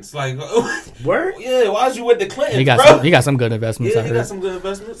Clintons. Like, word? Yeah, why'd you with the Clintons? He got some good investments. Yeah, he got some good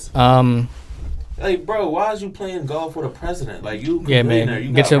investments. Like, bro, why is you playing golf with a president? Like, you man,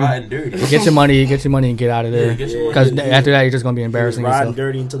 you got riding dirty. Get your money and get out of there. Because after that, you're just gonna be embarrassing yourself. Riding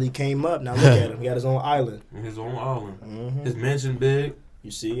dirty until he came up. Now look at him. He got his own island. Mm-hmm. His mansion big. You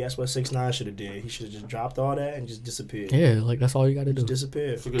see, that's what 6ix9ine should have did. He should have just dropped all that and just disappeared. Yeah, like that's all you got to do. Just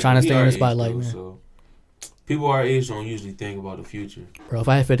disappear. Trying to stay in the spotlight, man. So people our age don't usually think about the future. Bro, if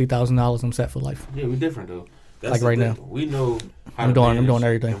I had $50,000, I'm set for life. Yeah, we're different though. That's like right now, we know how I'm doing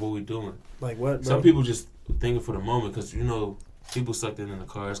everything. And what we doing. Like what? Bro? Some people just thinking for the moment because people sucked in the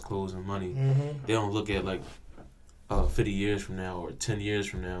cars, clothes, and money. Mm-hmm. They don't look at like 50 years from now or 10 years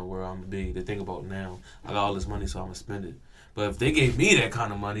from now where I'm gonna be. They think about now. I got all this money, so I'm gonna spend it. But if they gave me that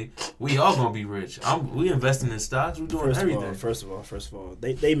kind of money, we all gonna be rich. We investing in stocks. We doing everything. First of all,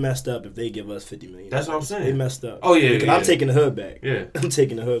 they messed up if they give us $50 million. That's what I'm saying. They messed up. Oh yeah, yeah. I'm taking the hood back. Yeah, I'm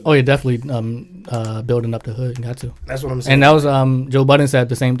taking the hood back. Oh yeah, definitely. Building up the hood, got to. That's what I'm saying. And that was Joe Budden said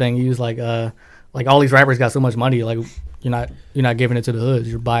the same thing. He was like all these rappers got so much money, like you're not giving it to the hoods.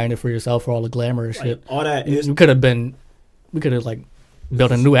 You're buying it for yourself for all the glamour and shit. All that is. We could have like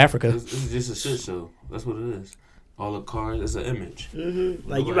built a new Africa. It's just a shit show. That's what it is. All the cars, it's an image. Mm-hmm.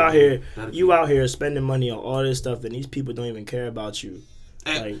 Like you out here spending money on all this stuff, and these people don't even care about you.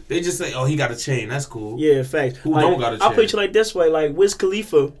 Like, they just say, "Oh, he got a chain. That's cool." Yeah, facts. Who don't got a chain? I'll put you like this way: like Wiz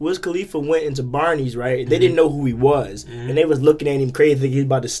Khalifa went into Barney's, right? And they didn't know who he was, and they was looking at him crazy, thinking he's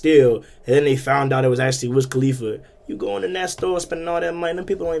about to steal. And then they found out it was actually Wiz Khalifa. You going in that store spending all that money, them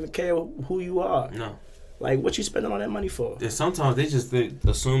people don't even care who you are. No. Like, what you spending all that money for? And sometimes they just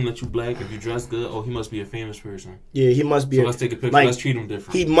assume that you black. If you dress good, oh, he must be a famous person. Yeah, he must be. So let's take a picture. Let's treat him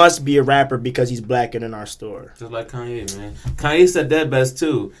different. He must be a rapper because he's black and in our store. Just like Kanye, man. Kanye said that best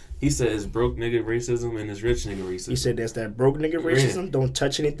too. He said it's broke nigga racism and it's rich nigga racism. He said that's that broke nigga racism. Don't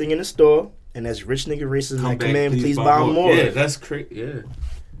touch anything in the store, and that's rich nigga racism. Come in, please buy more. Yeah, that's crazy. Yeah.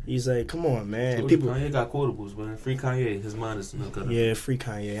 He's like, come on, man. Kanye got quotables, man. Free Kanye. His mind is not good. Yeah, free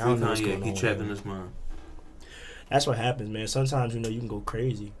Kanye. I don't know what's going on. He trapped in his mind. That's what happens, man. Sometimes, you can go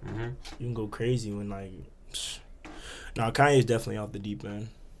crazy. Mm-hmm. You can go crazy when, like... Nah, Kanye's definitely off the deep end.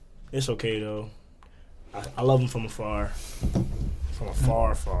 It's okay, though. I love him from afar. From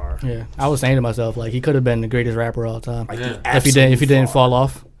afar. Yeah. I was saying to myself, like, he could have been the greatest rapper of all time. Like, if he didn't fall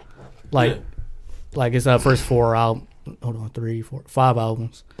off. Like his first 5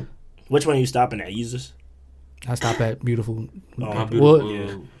 albums. Which one are you stopping at? Yeezus? I stop at Beautiful.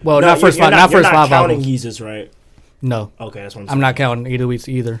 Well, not first 5 counting albums. Yeezus, right? No. Okay, that's what I'm not counting 808s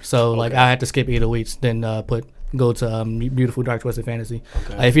either. So like I had to skip 808s, then go to Beautiful Dark Twisted Fantasy.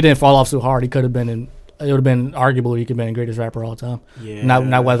 Okay. If he didn't fall off so hard, he could have been it would have been arguable he could have been the greatest rapper of all time. Yeah.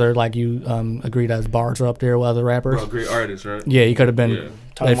 Not whether like you agreed as bars are up there with other rappers. Bro, great artist, right? Yeah, he could have been. Yeah.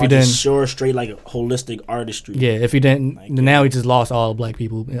 Talking about just straight like holistic artistry. Yeah, if he didn't, now he just lost all black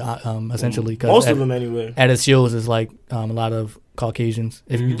people essentially. Most of them anyway. At his shows is like a lot of Caucasians.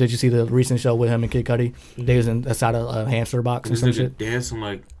 Did you see the recent show with him and Kid Cudi? They was inside a hamster box or some shit. Dancing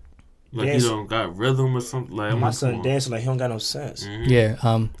like he don't got rhythm or something. Like my son dancing like he don't got no sense. Yeah.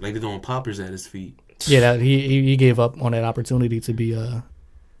 Like they doing poppers at his feet. Yeah, he gave up on that opportunity to be a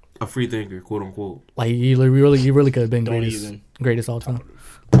free thinker, quote unquote. Like he really could have been greatest all time.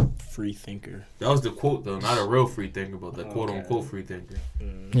 Free thinker. That was the quote though, not a real free thinker, but the quote unquote free thinker.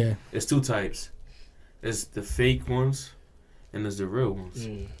 Yeah, it's two types. It's the fake ones, and there's the real ones.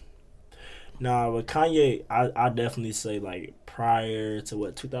 Nah, with Kanye, I definitely say like prior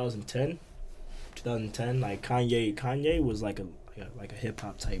to 2010, like Kanye was like a hip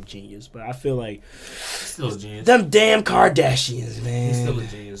hop type genius, but I feel like still a genius. Them damn Kardashians, man. He's still a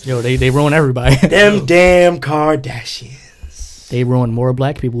genius. Yo, they ruin everybody. Them damn Kardashians. They ruined more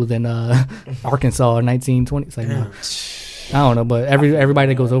black people than Arkansas in 1920. It's like, no. I don't know, but everybody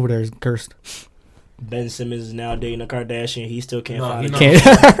that goes over there is cursed. Ben Simmons is now dating a Kardashian. He still can't find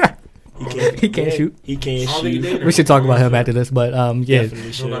it. He can't shoot. He can't shoot. We should talk about him after this, but yeah.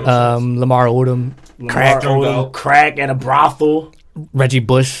 Lamar Odom, crack at a brothel. Reggie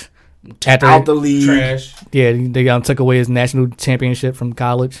Bush, out the league. Trash. Yeah, they took away his national championship from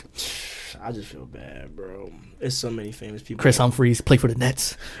college. I just feel bad, bro. There's so many famous people. Chris Humphries played for the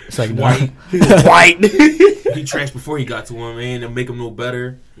Nets. It's like White. White. He trashed before he got to him, man, and make him no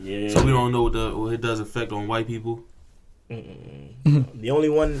better. Yeah. So we don't know what it does affect on white people. The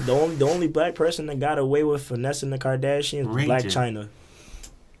only black person that got away with finessing the Kardashians was Black China.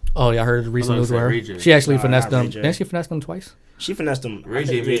 Oh, yeah, I heard the recent news where she actually finessed them. Didn't she finesse them twice? She finessed them. Ray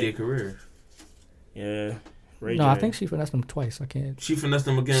J made a career. Yeah. No, I think she finessed them twice. I can't. She finessed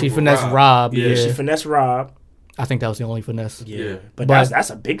them again. She finessed Rob. Yeah, she finessed Rob. I think that was the only finesse. Yeah. But that's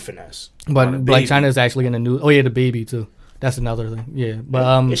a big finesse. But Black China is actually in the news. Oh yeah, the baby too. That's another thing. Yeah,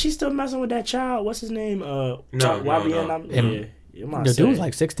 but is she still messing with that child? What's his name? No. The dude's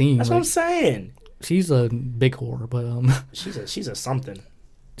like 16. That's what I'm saying. She's a big whore, but she's a something.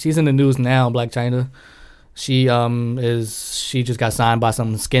 She's in the news now. Black China. She just got signed by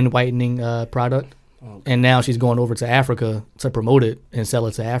some skin whitening product. Okay. And now she's going over to Africa to promote it and sell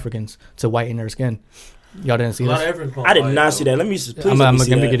it to Africans to whiten their skin. Y'all didn't see this? I did not see that. Let me I'm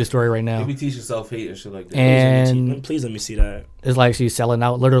gonna get the story right now. You be teaching self-hate and shit like that. And please let me see that. It's like she's selling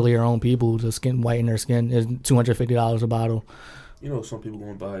out literally her own people to skin whiten their skin. It's $250 a bottle. You know, some people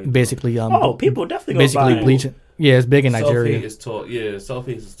gonna buy it. Basically, people definitely gonna buy bleaching. Yeah, it's big in Nigeria. Self-hate is taught. Yeah,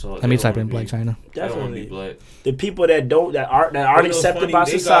 self-hate is taught. Let me type in Black China. Definitely. Black. The people that aren't accepted by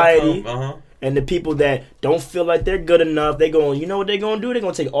society. And the people that don't feel like they're good enough, they going, you know what they're going to do? They're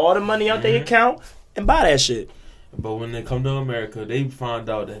going to take all the money out their account and buy that shit. But when they come to America, they find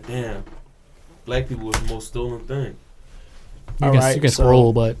out that, damn, black people was the most stolen thing. You can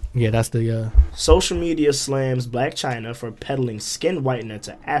scroll, but yeah, that's the... Social media slams Black China for peddling skin whitener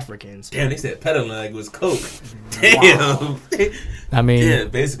to Africans. Damn, they said peddling like it was coke. Damn. Wow. I mean... Yeah,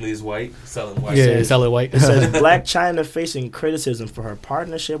 basically it's white, selling white. Yeah, selling white. It says Black China facing criticism for her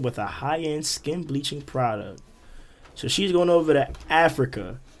partnership with a high-end skin bleaching product. So she's going over to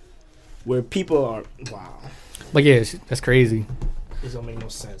Africa, where people are... Wow. But yeah, that's crazy. It don't make no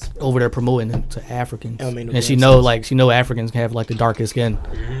sense, bro. Over there promoting it to Africans, and she sense. know Africans have like the darkest skin,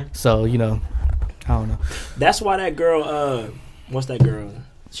 so I don't know. That's why that girl, what's that girl?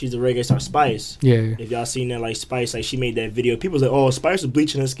 She's the reggae star, Spice. Yeah. If y'all seen that, like Spice, like she made that video. People was like, "Oh, Spice is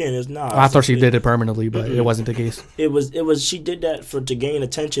bleaching her skin." It's not. I thought she did it permanently, but it wasn't the case. It was. She did that to gain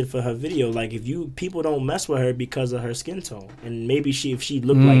attention for her video. Like people don't mess with her because of her skin tone, and maybe if she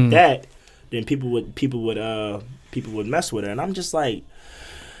looked like that, then people would mess with her. And I'm just like,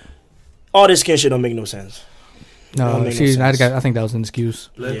 all this skin shit don't make no sense. No, I think that was an excuse.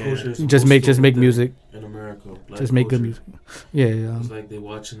 Black culture is just make music in America. Black just make good music. Yeah, it's like they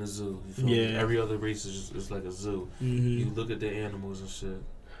watching a zoo. You feel me? Every other race is like a zoo. You look at the animals and shit,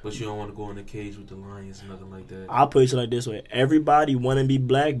 but you don't want to go in the cage with the lions and nothing like that. I'll put it like this way: everybody want to be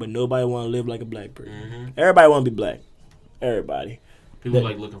black, but nobody want to live like a black person. Everybody want to be black. Everybody. People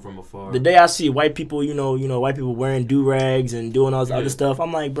like looking from afar. The day I see white people, you know, white people wearing do-rags and doing all this other stuff,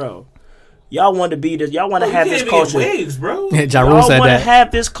 I'm like, bro, y'all want to be this. Y'all want to have this culture. Waves, bro. Y'all want to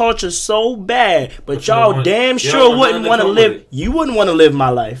have this culture so bad, but y'all damn sure wouldn't want to live. You wouldn't want to live my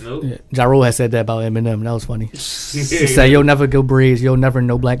life. Nope. Yeah, Ja Rule has said that about Eminem. That was funny. He said, "You'll never go braids. You'll never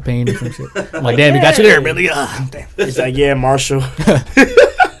know black pain or some shit." I'm like, damn, he got you there, Billy. Damn. It's like, yeah, Marshall.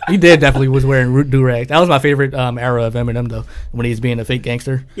 He definitely was wearing do-rag. That was my favorite era of Eminem, though, when he was being a fake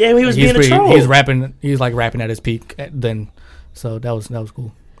gangster. Yeah, he was being a troll. He was rapping. He was like rapping at his peak then. So that was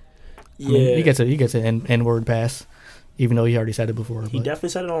cool. Yeah, I mean, he gets an N-word pass, even though he already said it before. He definitely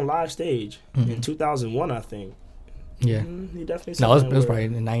said it on live stage in 2001, I think. Yeah, he definitely said it. It was probably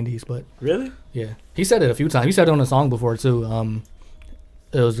in the 90s, but really, yeah, he said it a few times. He said it on a song before too.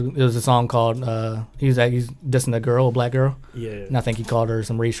 It was a song called he's dissing a black girl. Yeah, and I think he called her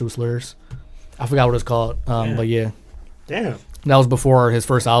some racial slurs. I forgot what it's called. But yeah. Damn. That was before his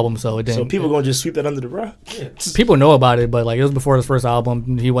first album, so it didn't. So people gonna just sweep that under the rug? Yeah. People know about it, but like it was before his first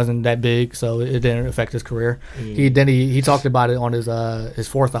album. He wasn't that big, so it didn't affect his career. He talked about it on his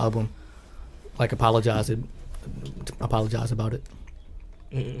fourth album, like apologize about it.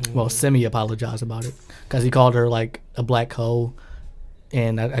 Well, semi-apologize about it because he called her like a black hoe,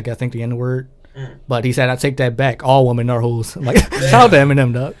 and I think the N-word. But he said, "I take that back. All women are hoes." Like shout out to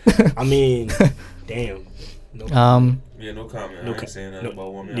Eminem, dog. I mean, damn. No comment. I ain't saying nothing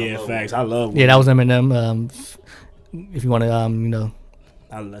about women. Yeah, facts. I love women. Yeah, that was Eminem. If you want to,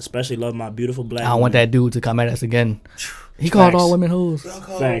 I especially love my beautiful black. I don't want that dude to come at us again. He called all women hoes.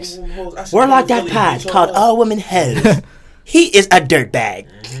 Facts. We're like that pod called all women hoes. He is a dirtbag.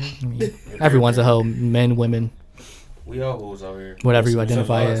 Everyone's a hoe. Men, women. We all hoes out here. Whatever you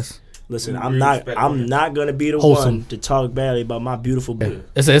identify as. Listen, I'm not gonna be the one to talk badly about my beautiful bitch.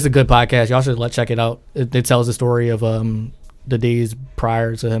 It's a good podcast. Y'all should check it out. It tells the story of the days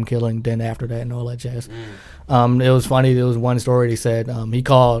prior to him killing, then after that, and all that jazz. It was funny. There was one story they said he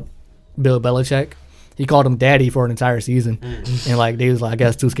called Bill Belichick. He called him daddy for an entire season, and like they was like I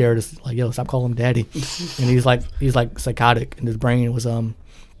guess too scared to like yo stop calling him daddy. And he's like psychotic, and his brain was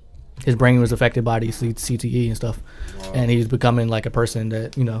affected by these CTE and stuff, and he's becoming like a person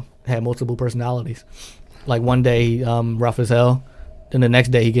that had multiple personalities. Like one day he rough as hell, then the next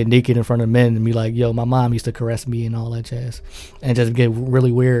day he get naked in front of men and be like, yo, my mom used to caress me and all that jazz, and just get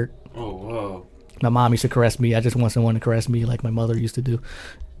really weird. Oh wow. My mom used to caress me. I just want someone to caress me like my mother used to do.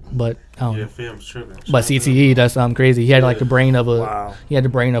 But fam's tripping. But CTE, that's crazy. He had like the brain of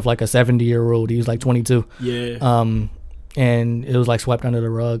like a 70-year-old. He was like 22. Yeah. And it was like swept under the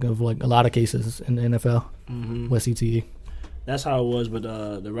rug of like a lot of cases in the NFL with CTE. That's how it was with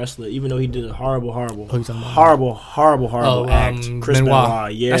the wrestler. Even though he did a horrible act. Chris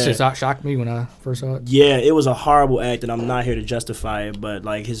Benoit. Yeah, that shit shocked me when I first saw it. Yeah, it was a horrible act, and I'm not here to justify it, but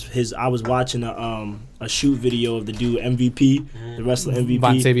like his I was watching a shoot video of the dude MVP, the wrestler MVP,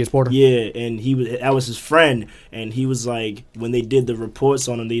 Vontavious Porter. Yeah, and that was his friend, and he was like, when they did the reports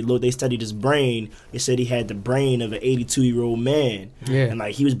on him, they studied his brain. They said he had the brain of an 82-year-old man. Yeah, and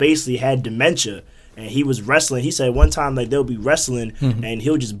like he was basically had dementia. And he was wrestling. He said one time like they'll be wrestling and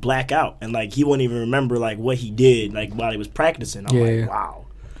he'll just black out and like he won't even remember like what he did like while he was practicing. I'm like, wow.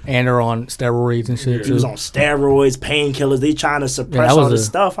 And they're on steroids and shit. He was on steroids, painkillers. They trying to suppress all this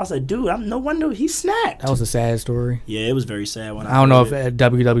stuff. I said, dude, no wonder he snapped. That was a sad story. Yeah, it was very sad. When I don't know if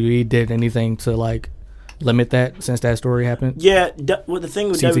WWE did anything to like limit that since that story happened. Yeah, well, the thing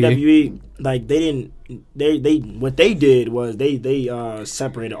with WWE, like they what they did was they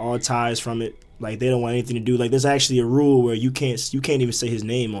separated all ties from it. Like they don't want anything to do. Like there's actually a rule where you can't even say his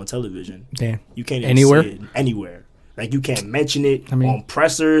name on television. Damn. You can't even say it anywhere. Like you can't mention it on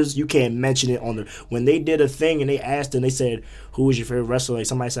pressers. You can't mention it on when they did a thing and they asked and they said, "Who was your favorite wrestler?" Like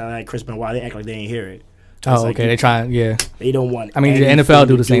somebody said like Chris Benoit. They act like they ain't hear it. Oh, okay. They try. Yeah. They don't want. I mean, the NFL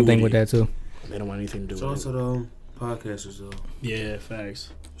do the same thing with that too. They don't want anything to do with it. Shout out to the podcasters though. Yeah,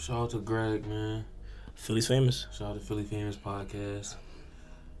 facts. Shout out to Greg, man. Philly's Famous. Shout out to Philly Famous podcast.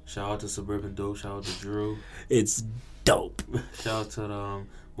 Shout out to Suburban Dope. Shout out to Drew. It's dope. Shout out to the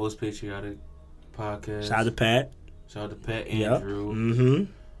Most Patriotic podcast. Shout out to Pat. Shout out to Pat and Drew.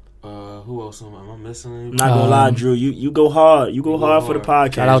 Mm-hmm. Who else am I missing? I'm not gonna lie, Drew. You go hard. You go hard for the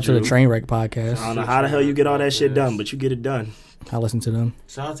podcast. Shout out Drew. to the Trainwreck podcast. I don't know how the hell you get all that shit done, but you get it done. I listen to them.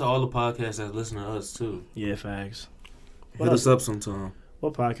 Shout out to all the podcasts that listen to us too. Yeah, facts. Hit us up sometime.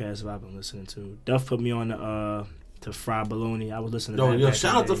 What podcast have I been listening to? Duff put me on to Fry Baloney. I was listening to that.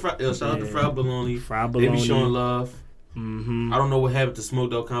 Shout out to Fry Baloney. Fry Baloney. They be showing love. Mm-hmm. I don't know what happened to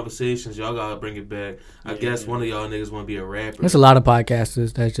Smoked Out Conversations. Y'all gotta bring it back. I guess one of y'all niggas want to be a rapper. There's a lot of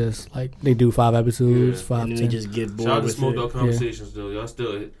podcasters that just like they do 5 episodes, 5 and 10. They just get bored. Shout out to Smoked Out Conversations though. Y'all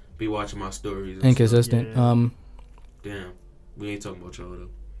still be watching my stories. Inconsistent. Damn, we ain't talking about y'all though.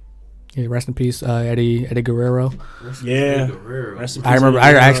 Yeah, rest in peace, Eddie Guerrero. Yeah,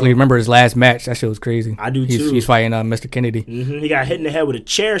 I actually remember his last match. That shit was crazy. I do too. He's fighting Mr. Kennedy. Mm-hmm. He got hit in the head with a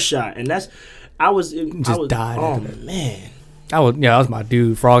chair shot, and I was died. Oh man, that was my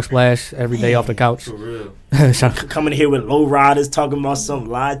dude. Frog splash every day off the couch. For real. Coming here with low riders talking about some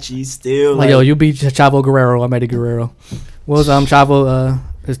Lachi still. Like, yo, you beat Chavo Guerrero. I'm Eddie Guerrero. What was Chavo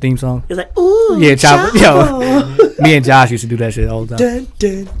his theme song? It's like, ooh, yeah, Chavo. Yo, me and Josh used to do that shit all the time.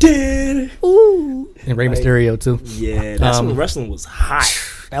 Dun, dun, dun. Ooh. And Rey Mysterio too. Yeah, that's when wrestling was hot.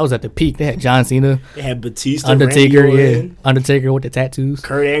 That was at the peak. They had John Cena. They had Batista, Undertaker, Undertaker with the tattoos.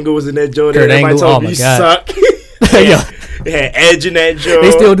 Kurt Angle was in that joint. Kurt Angle, oh my god. They had Edge in that joint.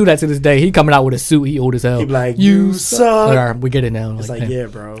 They still do that to this day. He coming out with a suit. He old as hell. He be like, you suck. We get it now. It's like, yeah,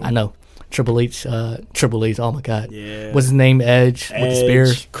 bro. I know. Triple H. Oh my God. Yeah. What's his name? Edge with the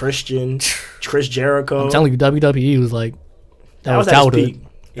spears. Christian, Chris Jericho. I'm telling you, WWE was like that was childhood.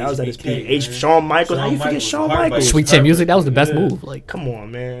 That was at his peak. Shawn Michaels. How you forget Shawn Michaels? Sweet Chin Music. That was the best move. Like, come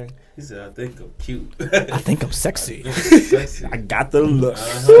on, man. He said, "I think I'm cute. I think I'm sexy. I got the look."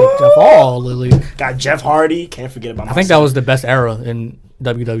 Jeff Hall, Lily. Got Jeff Hardy. Can't forget about. I think that was the best era in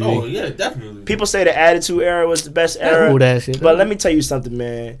WWE. Oh yeah, definitely. People say the Attitude Era was the best era. That shit, but let me tell you something,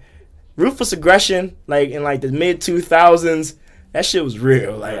 man. Ruthless Aggression, like in like the mid 2000s, that shit was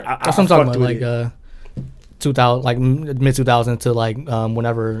real. Like that's what I'm talking about. Like 2000, like mid 2000 to like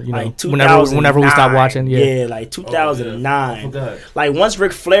whenever you know, like whenever we stopped watching. Yeah, like 2009. Like once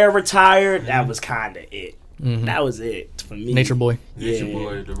Ric Flair retired, that was kind of it. That was it for me. Nature Boy. Nature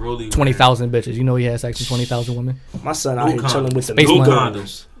Boy, the rolling 20,000 bitches. You know he had sex with 20,000 women. My son out here chilling with the Space no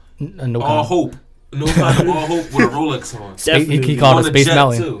condoms. No all hope. No condom, all hope with a Rolex on. He called it Space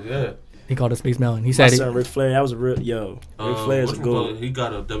Mountain. Too, yeah. He called it Space Mountain. He said my son Ric Flair, that was a real Ric Flair's a goal. He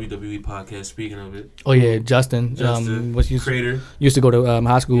got a WWE podcast. Speaking of it, oh yeah, Justin creator used to go to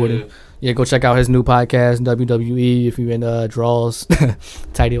high school with him. Yeah, go check out his new podcast, WWE. If you in draws,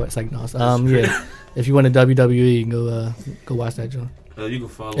 tidy wet signals. Yeah, if you want a WWE, go watch that joint. You can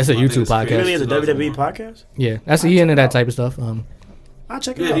follow. It's a YouTube podcast. It really is a WWE podcast. Yeah, he into that type of stuff. I'll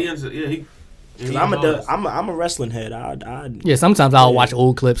check it out. Cause I'm a wrestling head. Yeah, sometimes I'll watch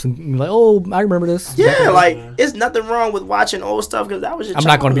old clips and be like, oh, I remember this. Yeah, like it's nothing wrong with watching old stuff because that was your I'm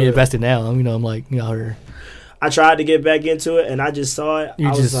not going to be invested now. You know, I'm like, I tried to get back into it and I just saw it.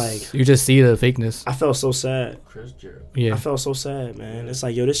 I was like, you just see the fakeness. I felt so sad. Yeah, I felt so sad, man. It's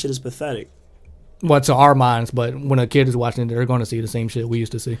like, yo, this shit is pathetic. Well, to our minds, but when a kid is watching it, they're going to see the same shit we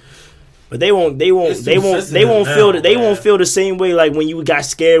used to see. But they won't feel the same way like when you got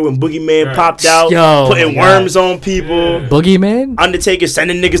scared when Boogeyman popped out, putting worms on people. Boogeyman? Undertaker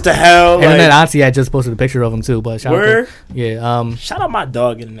sending niggas to hell. And then Auntie had just posted a picture of him too. But shout out my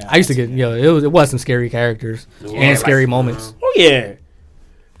dog in that. I used to get it was some scary characters and scary moments. Oh yeah,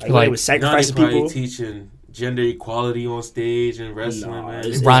 like it was sacrificing people. Teaching gender equality on stage and wrestling, man.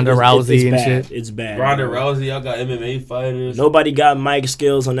 Ronda Rousey and shit. It's bad. Ronda Rousey, y'all got MMA fighters. Nobody got mic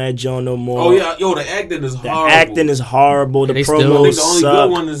skills on that joint no more. Oh yeah, the acting is horrible. The promos the only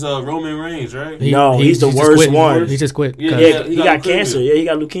good one is Roman Reigns, right? He's the worst one. He just quit. Yeah, he got cancer. Yeah, he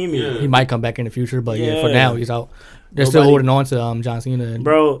got leukemia. Yeah. He might come back in the future, but for now he's out. They're still holding on to John Cena.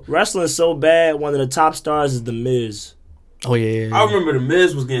 Bro, wrestling is so bad. One of the top stars is The Miz. Oh yeah. I remember the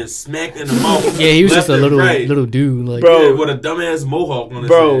Miz was getting smacked in the mouth. Yeah, he was just a little dude, like with a dumbass mohawk on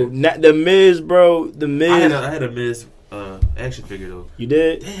his head. The Miz. I had a Miz action figure though. You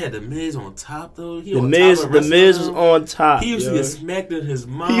did? They had the Miz on top though. The Miz was on top. He used to get smacked in his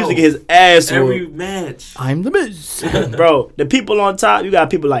mouth. He used to get his ass every match. I'm the Miz, bro. The people on top, you got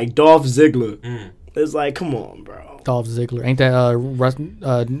people like Dolph Ziggler. It's like, come on, bro. Dolph Ziggler. Ain't that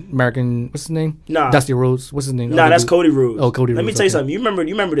American, what's his name? Nah. Dusty Rhodes. What's his name? Nah, that's Cody Rhodes. Oh, Cody Rhodes. Let me tell you something. You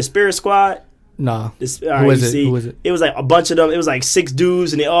remember the Spirit Squad? Nah. Who is it? It was like a bunch of them. It was like 6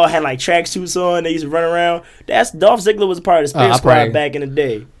 dudes, and they all had like tracksuits on. They used to run around. That's Dolph Ziggler was a part of the Spirit Squad back in the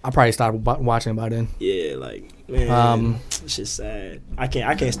day. I probably started watching by then. Yeah, like, man, it's just sad. I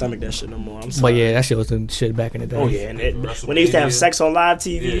can't stomach that shit no more. I'm sorry. But yeah, that shit was the shit back in the day. Oh yeah, and when they used to have sex on live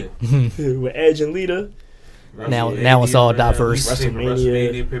TV with Edge and Lita. Now it's all diverse.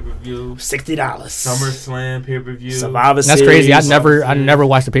 WrestleMania pay-per-view, $60. SummerSlam pay-per-view, Survivor Series. That's crazy. I never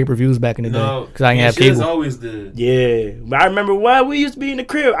watched the pay-per-views back in the day because I didn't have cable. Always did. Yeah, but I remember we used to be in the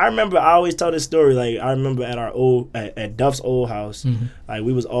crib. I always tell this story. Like I remember at Duff's old house, like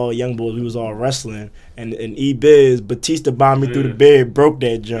we was all young boys. We was all wrestling, and E-Biz Batista bombed me through the bed, broke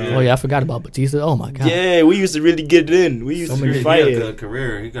that jump. Oh yeah, I forgot about Batista. Oh my god. Yeah, we used to really get it in. We used to be fighting. He had a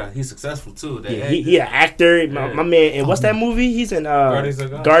career. He's successful too. He an actor. My man, and what's that movie? He's in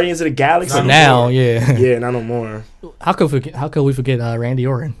Guardians of the Galaxy. Now, yeah, not no more. How could we forget Randy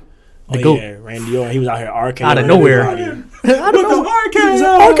Orton? Randy Orton. He was out here RKO out of nowhere. I don't know. RKO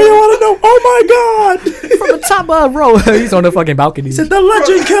out of nowhere. Oh my god! From the top row, he's on the fucking balcony. He said the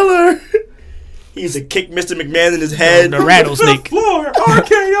Legend Killer. He used to kick Mr. McMahon in his head. The rattlesnake. Floor.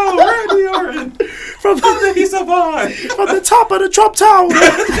 RKO. Randy Orton. How did he survive? From the top of the Trump Tower.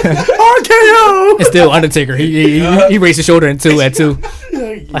 RKO. It's still Undertaker. He raised his shoulder at two. Like,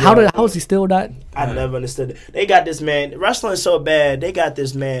 how is he still not? I never understood it. They got this man. Wrestling is so bad. They got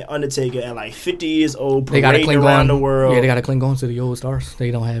this man Undertaker at like 50 years old, parading around the world. Yeah, they got to cling on to the old stars.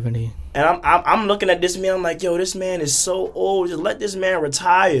 They don't have any. And I'm looking at this man. I'm like, yo, this man is so old. Just let this man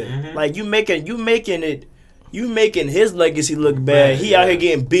retire. Like you making his legacy look bad. He out here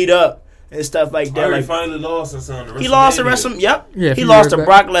getting beat up. and stuff like that. He finally lost or something. He lost to WrestleMania. Yep. Yeah, he lost to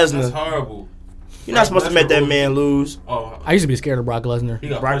Brock That's Lesnar. horrible. You're not supposed to let that man lose. Oh, I used to be scared of Brock Lesnar. he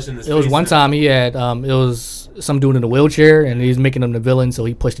got punched in his It was face one and- time he had it was some dude in a wheelchair and he's making him the villain, so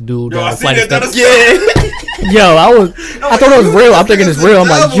he pushed the dude Yo, down I the see flight of that. steps. Yeah. I thought it was real. I'm thinking it's real. I'm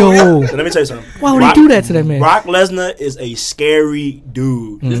like, yo, Let me tell you something. why would he do that to that man? Brock Lesnar is a scary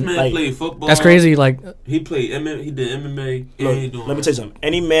dude. This man Like, played football. That's crazy. Like, He played MMA. He did MMA. Look, and he doing let me tell you something.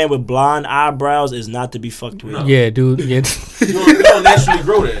 Any man with blonde eyebrows is not to be fucked with. No. yeah, dude. Yeah. You don't naturally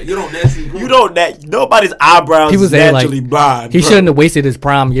grow that. You don't naturally grow You don't that nobody's eyebrows He was is there, like, naturally blonde. He bro. shouldn't have wasted his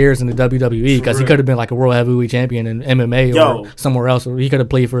prime years in the WWE because he real. could have been like a world heavyweight champion in MMA Yo. or somewhere else. Or he could have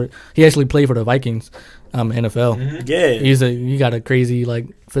played for. He actually played for the Vikings, NFL. Mm-hmm. Yeah. He got a crazy like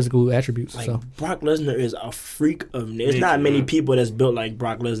physical attributes. Like, So Brock Lesnar is a freak of. There's Nature, not many man. people that's built like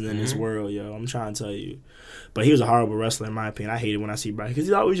Brock Lesnar in Mm-hmm. this world, yo. I'm trying to tell you. But he was a horrible wrestler in my opinion. I hate it when I see Brock because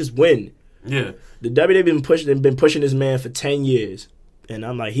he always just win. Yeah. The WWE been pushing this man for 10 years, and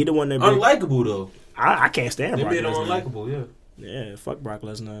I'm like, he the one that. Unlikable though. I can't stand They Brock made him Lesnar. unlikable. Yeah. Yeah, fuck Brock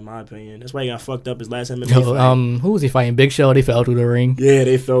Lesnar in my opinion. That's why he got fucked up his last MMA yo, fight. who was he fighting? Big Show. They fell through the ring. Yeah,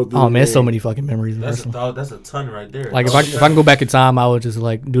 they felt. Oh man, so many fucking memories of wrestling. That's a ton right there. Like if I can go back in time, I would just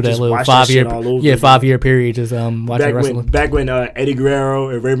like do that Just little watch that 5 year shit all over again. 5 year period, just watching wrestling. Back when Eddie Guerrero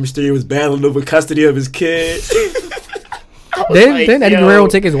and Rey Mysterio was battling over custody of his kid. Didn't Eddie yo. Guerrero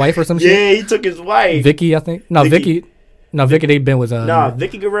take his wife or some shit? Yeah, he took his wife. Vicky, I think. No, Vicky. They been was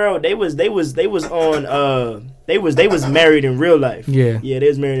Vicky Guerrero. They was married in real life. Yeah. Yeah, they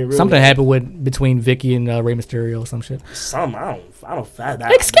was married in real Something life. happened between Vicky and Rey Mysterio or some shit. I don't fathom.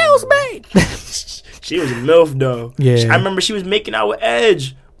 Excuse me. She was a MILF though. Yeah. I remember she was making out with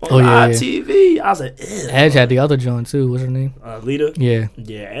Edge on Oh, yeah, live TV. I was like, ew. Edge had the other John too. What's her name? Lita. Yeah.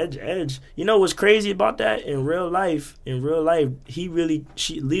 Yeah, Edge. You know what's crazy about that? In real life, Lita really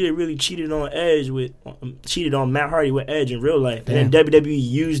cheated on Edge cheated on Matt Hardy with Edge in real life, and then WWE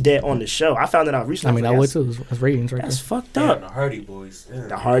used that on the show. I found it out I recently. mean, I would too. It's ratings right That's there. fucked Damn, up. the Hardy Boys. Damn.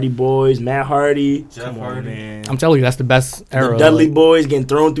 The Hardy Boys, Matt Hardy, Jeff come on, Hardy. man. I'm telling you, that's the best era. The Dudley like, Boys getting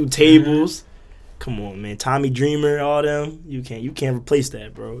thrown through tables. Come on, man. Tommy Dreamer, all them. You can't replace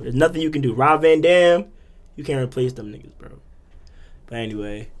that, bro. There's nothing you can do. Rob Van Dam, you can't replace them niggas, bro. But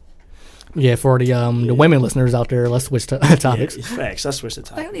anyway. yeah, for the women listeners out there, let's switch to topics. Yeah, facts. Let's switch the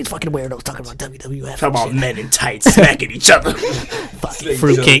topic. These fucking weirdos talking about WWF. Talk about men in tights smacking each other. fucking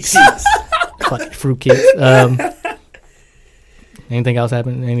fruitcakes. Fucking fruitcakes. Anything else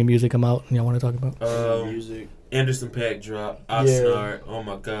happen? Any music come out y'all want to talk about? Music. Anderson .Paak drop. Oxnard. Oh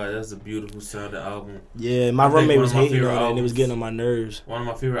my god, that's a beautiful sounding album. Yeah, my I think roommate one was of my hating on favorite it and it was albums. getting on my nerves. One of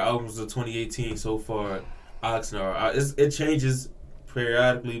my favorite albums of 2018 so far. Oxnard. It changes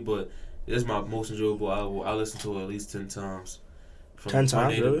periodically, but it's my most enjoyable album. I listen to it at least 10 times. 10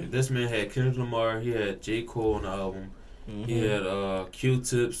 times, really? This man had Kendrick Lamar. He had J. Cole on the album. Mm-hmm. He had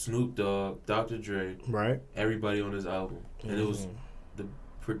Q-Tip, Snoop Dogg, Dr. Dre. Right. Everybody on his album. And it was, Mm-hmm. the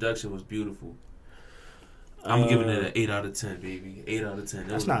production was beautiful. I'm giving it an 8 out of 10, baby. 8 out of 10.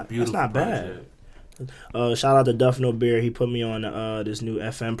 That's not bad. project. Shout out to Duff No Beer. He put me on this new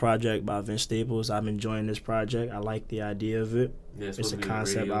FM project by Vince Staples. I'm enjoying this project. I like the idea of it. Yeah, It's a supposed to be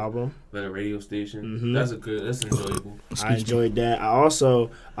concept radio, album. like a radio station. Mhm. That's enjoyable. I enjoyed that. I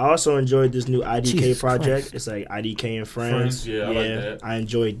also enjoyed this new IDK Jesus project. Christ. It's like IDK and Friends. Yeah, I like that. I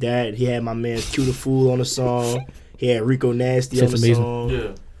enjoyed that. He had my man Q the Fool on the song. He had Rico Nasty on Shit's the amazing. song. Yeah.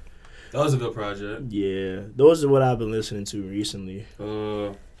 That was a good project. Yeah, those are what I've been listening to recently.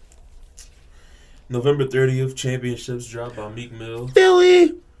 November 30th, Championships dropped by Meek Mill.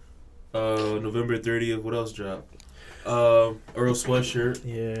 Philly. November 30th, what else dropped? Earl Sweatshirt.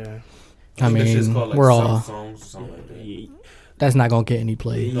 Yeah. I think that shit's mean, called, like, we're Summer all. Songs or something like that. That's not gonna get any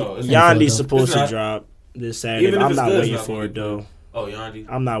play. No, it's not. Yandy's supposed It's to not. drop this Saturday. Even But if I'm it's not good, it's waiting not for gonna it be though. Oh, Yandy.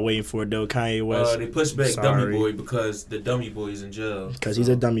 I'm not waiting for it though. Kanye West. They pushed back Sorry. Dummy Boy because the Dummy Boy's in jail. Because he's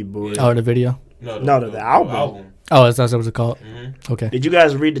a dummy boy. Oh, the video. No, the album. Oh, that's what it called. Mm-hmm. Okay. Did you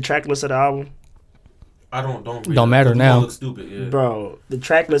guys read the track list of the album? I don't read Don't it, matter 'cause now. it look stupid, yeah. Bro, the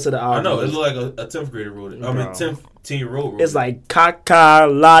track list of the album. I know, it looked like a 10th grader wrote it. I mean, Bro. 10-year-old wrote It's it. like Kaka,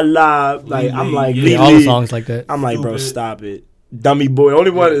 La La. Like, Lee I'm Lee, like, yeah. Lee All the Lee. songs like that. I'm like, bro, Stupid. stop it. Dummy Boy.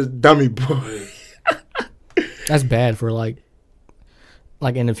 Only one is Dummy Boy. Yeah. That's bad for like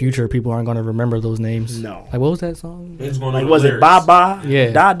in the future, people aren't gonna remember those names. No. Like, what was that song? They just gonna Like, know the was it lyrics. Baba?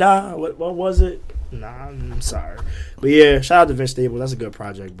 Yeah. Da Da? What was it? Nah, I'm sorry. But yeah, shout out to Vince Staples. That's a good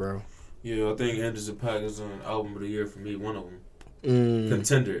project, bro. Yeah, I think Anderson .Paak is an album of the year for me. One of them. Mm.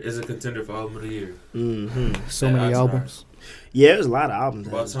 Contender. Is a contender for album of the year. Mm-hmm. So That many Oxnard. albums. Yeah, there's a lot of albums.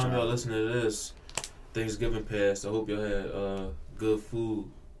 By the that time y'all dropped. listen to this, Thanksgiving passed. I hope y'all had good food.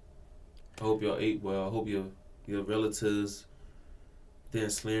 I hope y'all ate well. I hope your relatives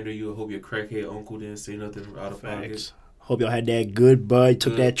didn't slander you. I hope your crackhead uncle didn't say nothing out of pocket. Hope y'all had that good bud.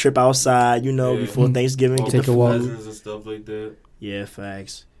 Took that trip outside, before Thanksgiving. All Take a walk. Cousins and stuff like that. Yeah,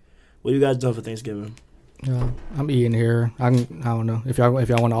 facts. What you guys doing for Thanksgiving? I'm eating here. I don't know if y'all want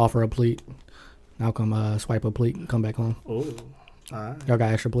to offer a plate. I'll come swipe a plate and come back home. Oh, all right. Y'all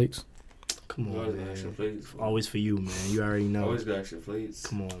got extra plates? Come on, Always man. got extra plates. Always for you, man. You already know. Always got extra plates.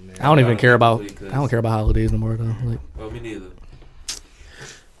 Come on, man. I don't even care about. I don't care about holidays no more though. Like, Well, me neither.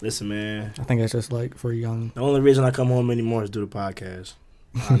 Listen, man. I think that's just like for young. The only reason I come home anymore is do the podcast.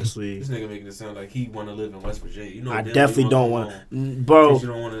 Honestly, This nigga making it sound like he want to live in West Virginia. You know, I damn definitely you don't wanna want, go home. bro. 'Cause you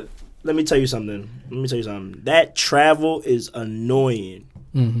don't want to. Let me tell you something. That travel is annoying.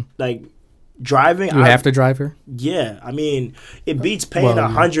 Mm-hmm. Like driving. You have to drive here. Yeah, I mean, it beats paying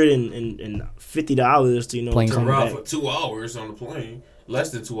 $150 to Plane come coming back. For 2 hours on the plane.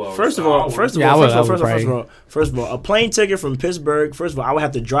 Less than 2 hours. First of all, a plane ticket from Pittsburgh. First of all, I would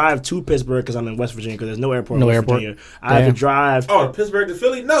have to drive to Pittsburgh because I'm in West Virginia because there's no airport. No in West airport. Virginia. I have to drive. Oh, Pittsburgh to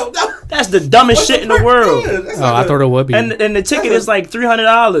Philly? No. That's the dumbest shit in the world. I thought it would be. And the ticket is like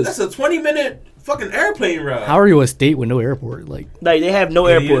 $300. That's a 20-minute fucking airplane ride. How are you a state with no airport? Like they have no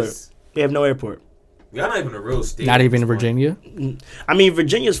airport. Idiots. They have no airport. Y'all not even a real state. not even in Virginia. I mean,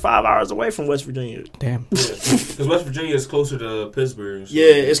 Virginia's 5 hours away from West Virginia. Damn. Because West Virginia is closer to Pittsburgh. So. Yeah,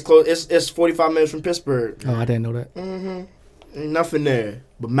 it's close. It's 45 minutes from Pittsburgh. Oh, I didn't know that. Ain't nothing there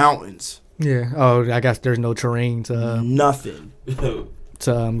but mountains. Yeah. Oh, I guess there's no terrain to Nothing. build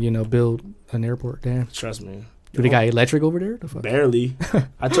an airport. Damn. Trust me. Do they got electric over there? The fuck? Barely.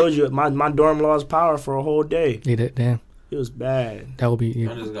 I told you my dorm lost power for a whole day. They did. Damn. It was bad. That would be.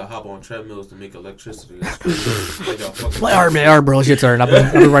 Y'all just got to hop on treadmills to make electricity. That's crazy. Like y'all fucking- All right, bro. It's your turn.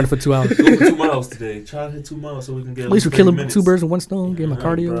 I've been running for 2 hours. Go for 2 miles today. Try to hit 2 miles so we can get At least we're 30 killing minutes. 2 birds with 1 stone. Get my Yeah,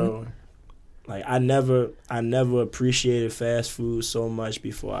 cardio. Bro. Like I never appreciated fast food so much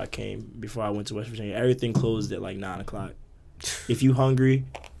before I went to West Virginia. Everything closed at like 9:00. If you hungry,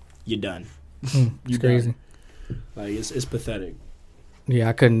 you're done. It's crazy. Like it's pathetic. Yeah,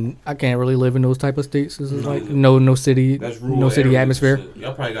 I can't really live in those type of states. This is like no city, That's rural no city areas atmosphere. and shit.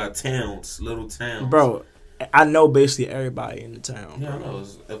 Y'all probably got towns, little towns. Bro, I know basically everybody in the town. Yeah, I know.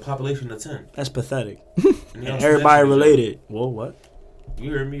 It's a population of 10. That's pathetic. And y'all And everybody smashing each other. related. Well, what?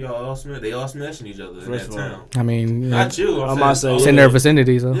 You heard me? They all smashing each other First in of that all, town. I mean, Not you. I'm about to say, it's yeah. in their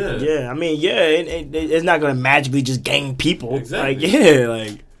vicinity, so Yeah. Yeah, I mean, it's not gonna magically just gang people.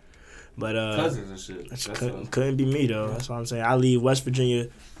 Exactly. But Cousins and shit. That's couldn't be me though. That's what I'm saying. I leave West Virginia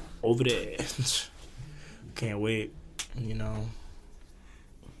over there. Can't wait.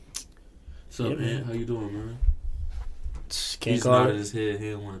 So, Yeah, man, how you doing, man? Can't He's call nodding it. his head.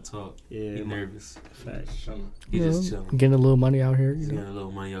 He don't want to talk. Yeah, He's nervous. facts. He just chilling. getting a little money out here. He's getting a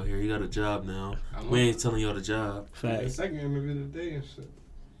little money out here. He got a job now. We ain't telling y'all the job. Facts. Second interview today and shit.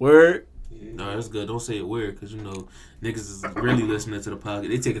 Word. Yeah. No, that's good. Don't say it weird, because, niggas is really listening to the podcast.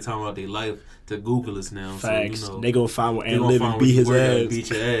 They take a time out their life to Google us now. Facts. So, They gonna find where they and gonna live find and beat his where you work at, ass. beat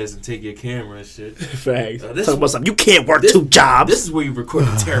your ass, and take your camera and shit. Facts. This Talk about something. You can't work this- 2 jobs. This is where you record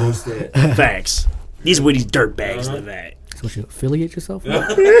the terrorist at. Facts. These are where these dirtbags live at. So you affiliate yourself with?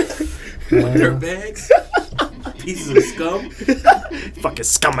 Dirtbags. Pieces of scum. Fucking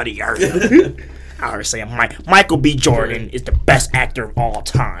scum of the earth. I already say Michael B. Jordan is the best actor of all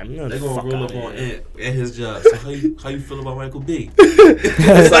time. They gonna Fuck roll up outta on here. Ant at his job. So how you feel about Michael B?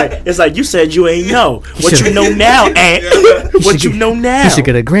 It's like you said you ain't know. What you know now, Ant? What you know now? You should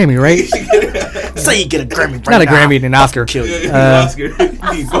get a Grammy, right? Say you get a Grammy right Not a now. Grammy, and an Oscar. Kill you. Oscar.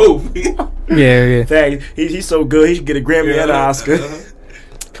 He need both. Yeah. Fact, he's so good. He should get a Grammy and an Oscar. Uh-huh.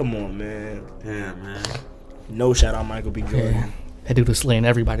 Come on, man. Damn, man. No shout out Michael B. Jordan. Yeah. That dude was slaying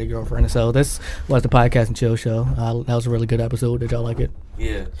everybody, girlfriend. So this was the Podcast and Chill Show. That was a really good episode. Did y'all like it?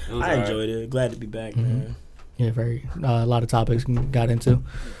 Yeah, it was I enjoyed it. Glad to be back, man. Yeah, very a lot of topics we got into.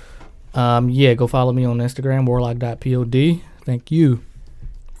 Go follow me on Instagram, warlock.pod. Thank you.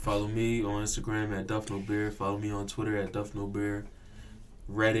 Follow me on Instagram at DuffNoBear. Follow me on Twitter at DuffNoBear.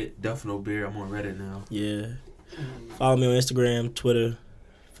 Reddit, DuffNoBear. I'm on Reddit now. Yeah. Follow me on Instagram, Twitter,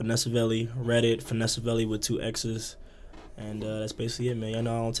 Vanessavelli, Reddit, Vanessavelli with 2 X's. And that's basically it, man. Y'all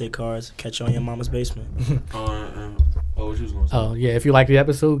know I don't take cards. Catch you on your mama's basement. What you was gonna say? Oh yeah, if you like the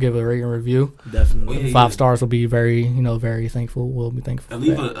episode, give a rating and review. Definitely. Oh, yeah, 5 stars will be very, very thankful. We'll be thankful. And for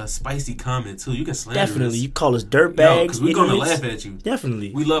leave that. a spicy comment too. You can slander Definitely. us. You call us No, dirtbags. because we're gonna idiots. laugh at you.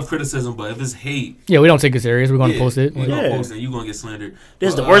 Definitely. We love criticism, but if it's hate, Yeah, we don't take it serious. We're gonna post it. You're Like, gonna Yeah. post it. You're gonna get slandered. This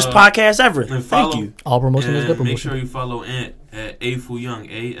is But, the worst podcast ever. and Thank follow- you. all promotion is good And make promotion. sure you follow Ant at Afoo Young,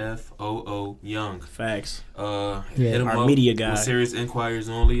 AFOO Young. Facts. Hit him Our up media guy. with serious inquiries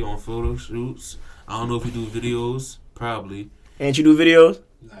only on photo shoots. I don't know if you do videos, probably. And you do videos?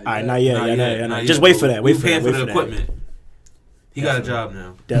 All right, not yet. Just wait for that. Wait for paying that. for the equipment. He got a job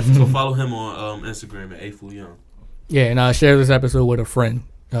now. Definitely. So follow him on Instagram at Afoo Young. Yeah, and share this episode with a friend.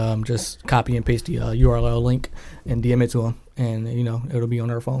 Just copy and paste the URL link and DM it to him, and it'll be on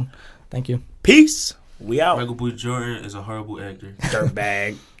their phone. Thank you. Peace. We out. Michael B. Jordan is a horrible actor.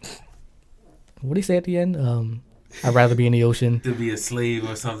 Dirtbag. What did he say at the end? I'd rather be in the ocean. To be a slave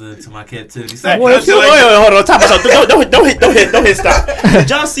or something to my captivity. Wait, hold on. Top us up. Don't hit stop. Did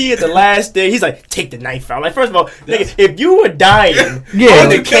y'all see it the last day? He's like, take the knife out. Like, first of all, nigga, if you were dying in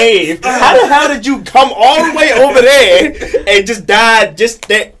the cave, how the hell did you come all the way over there and just die just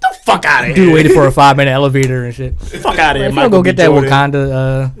there? The fuck out of here. Dude waited for a 5-minute elevator and shit. Fuck out of here, If Michael. go get that Jordan.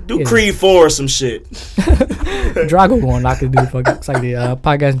 Wakanda. Do Creed 4 or some shit. Drago going to knock this dude fucking. It's like the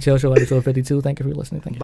Podcast and Chill Show episode 52. Thank you for listening. Thank you.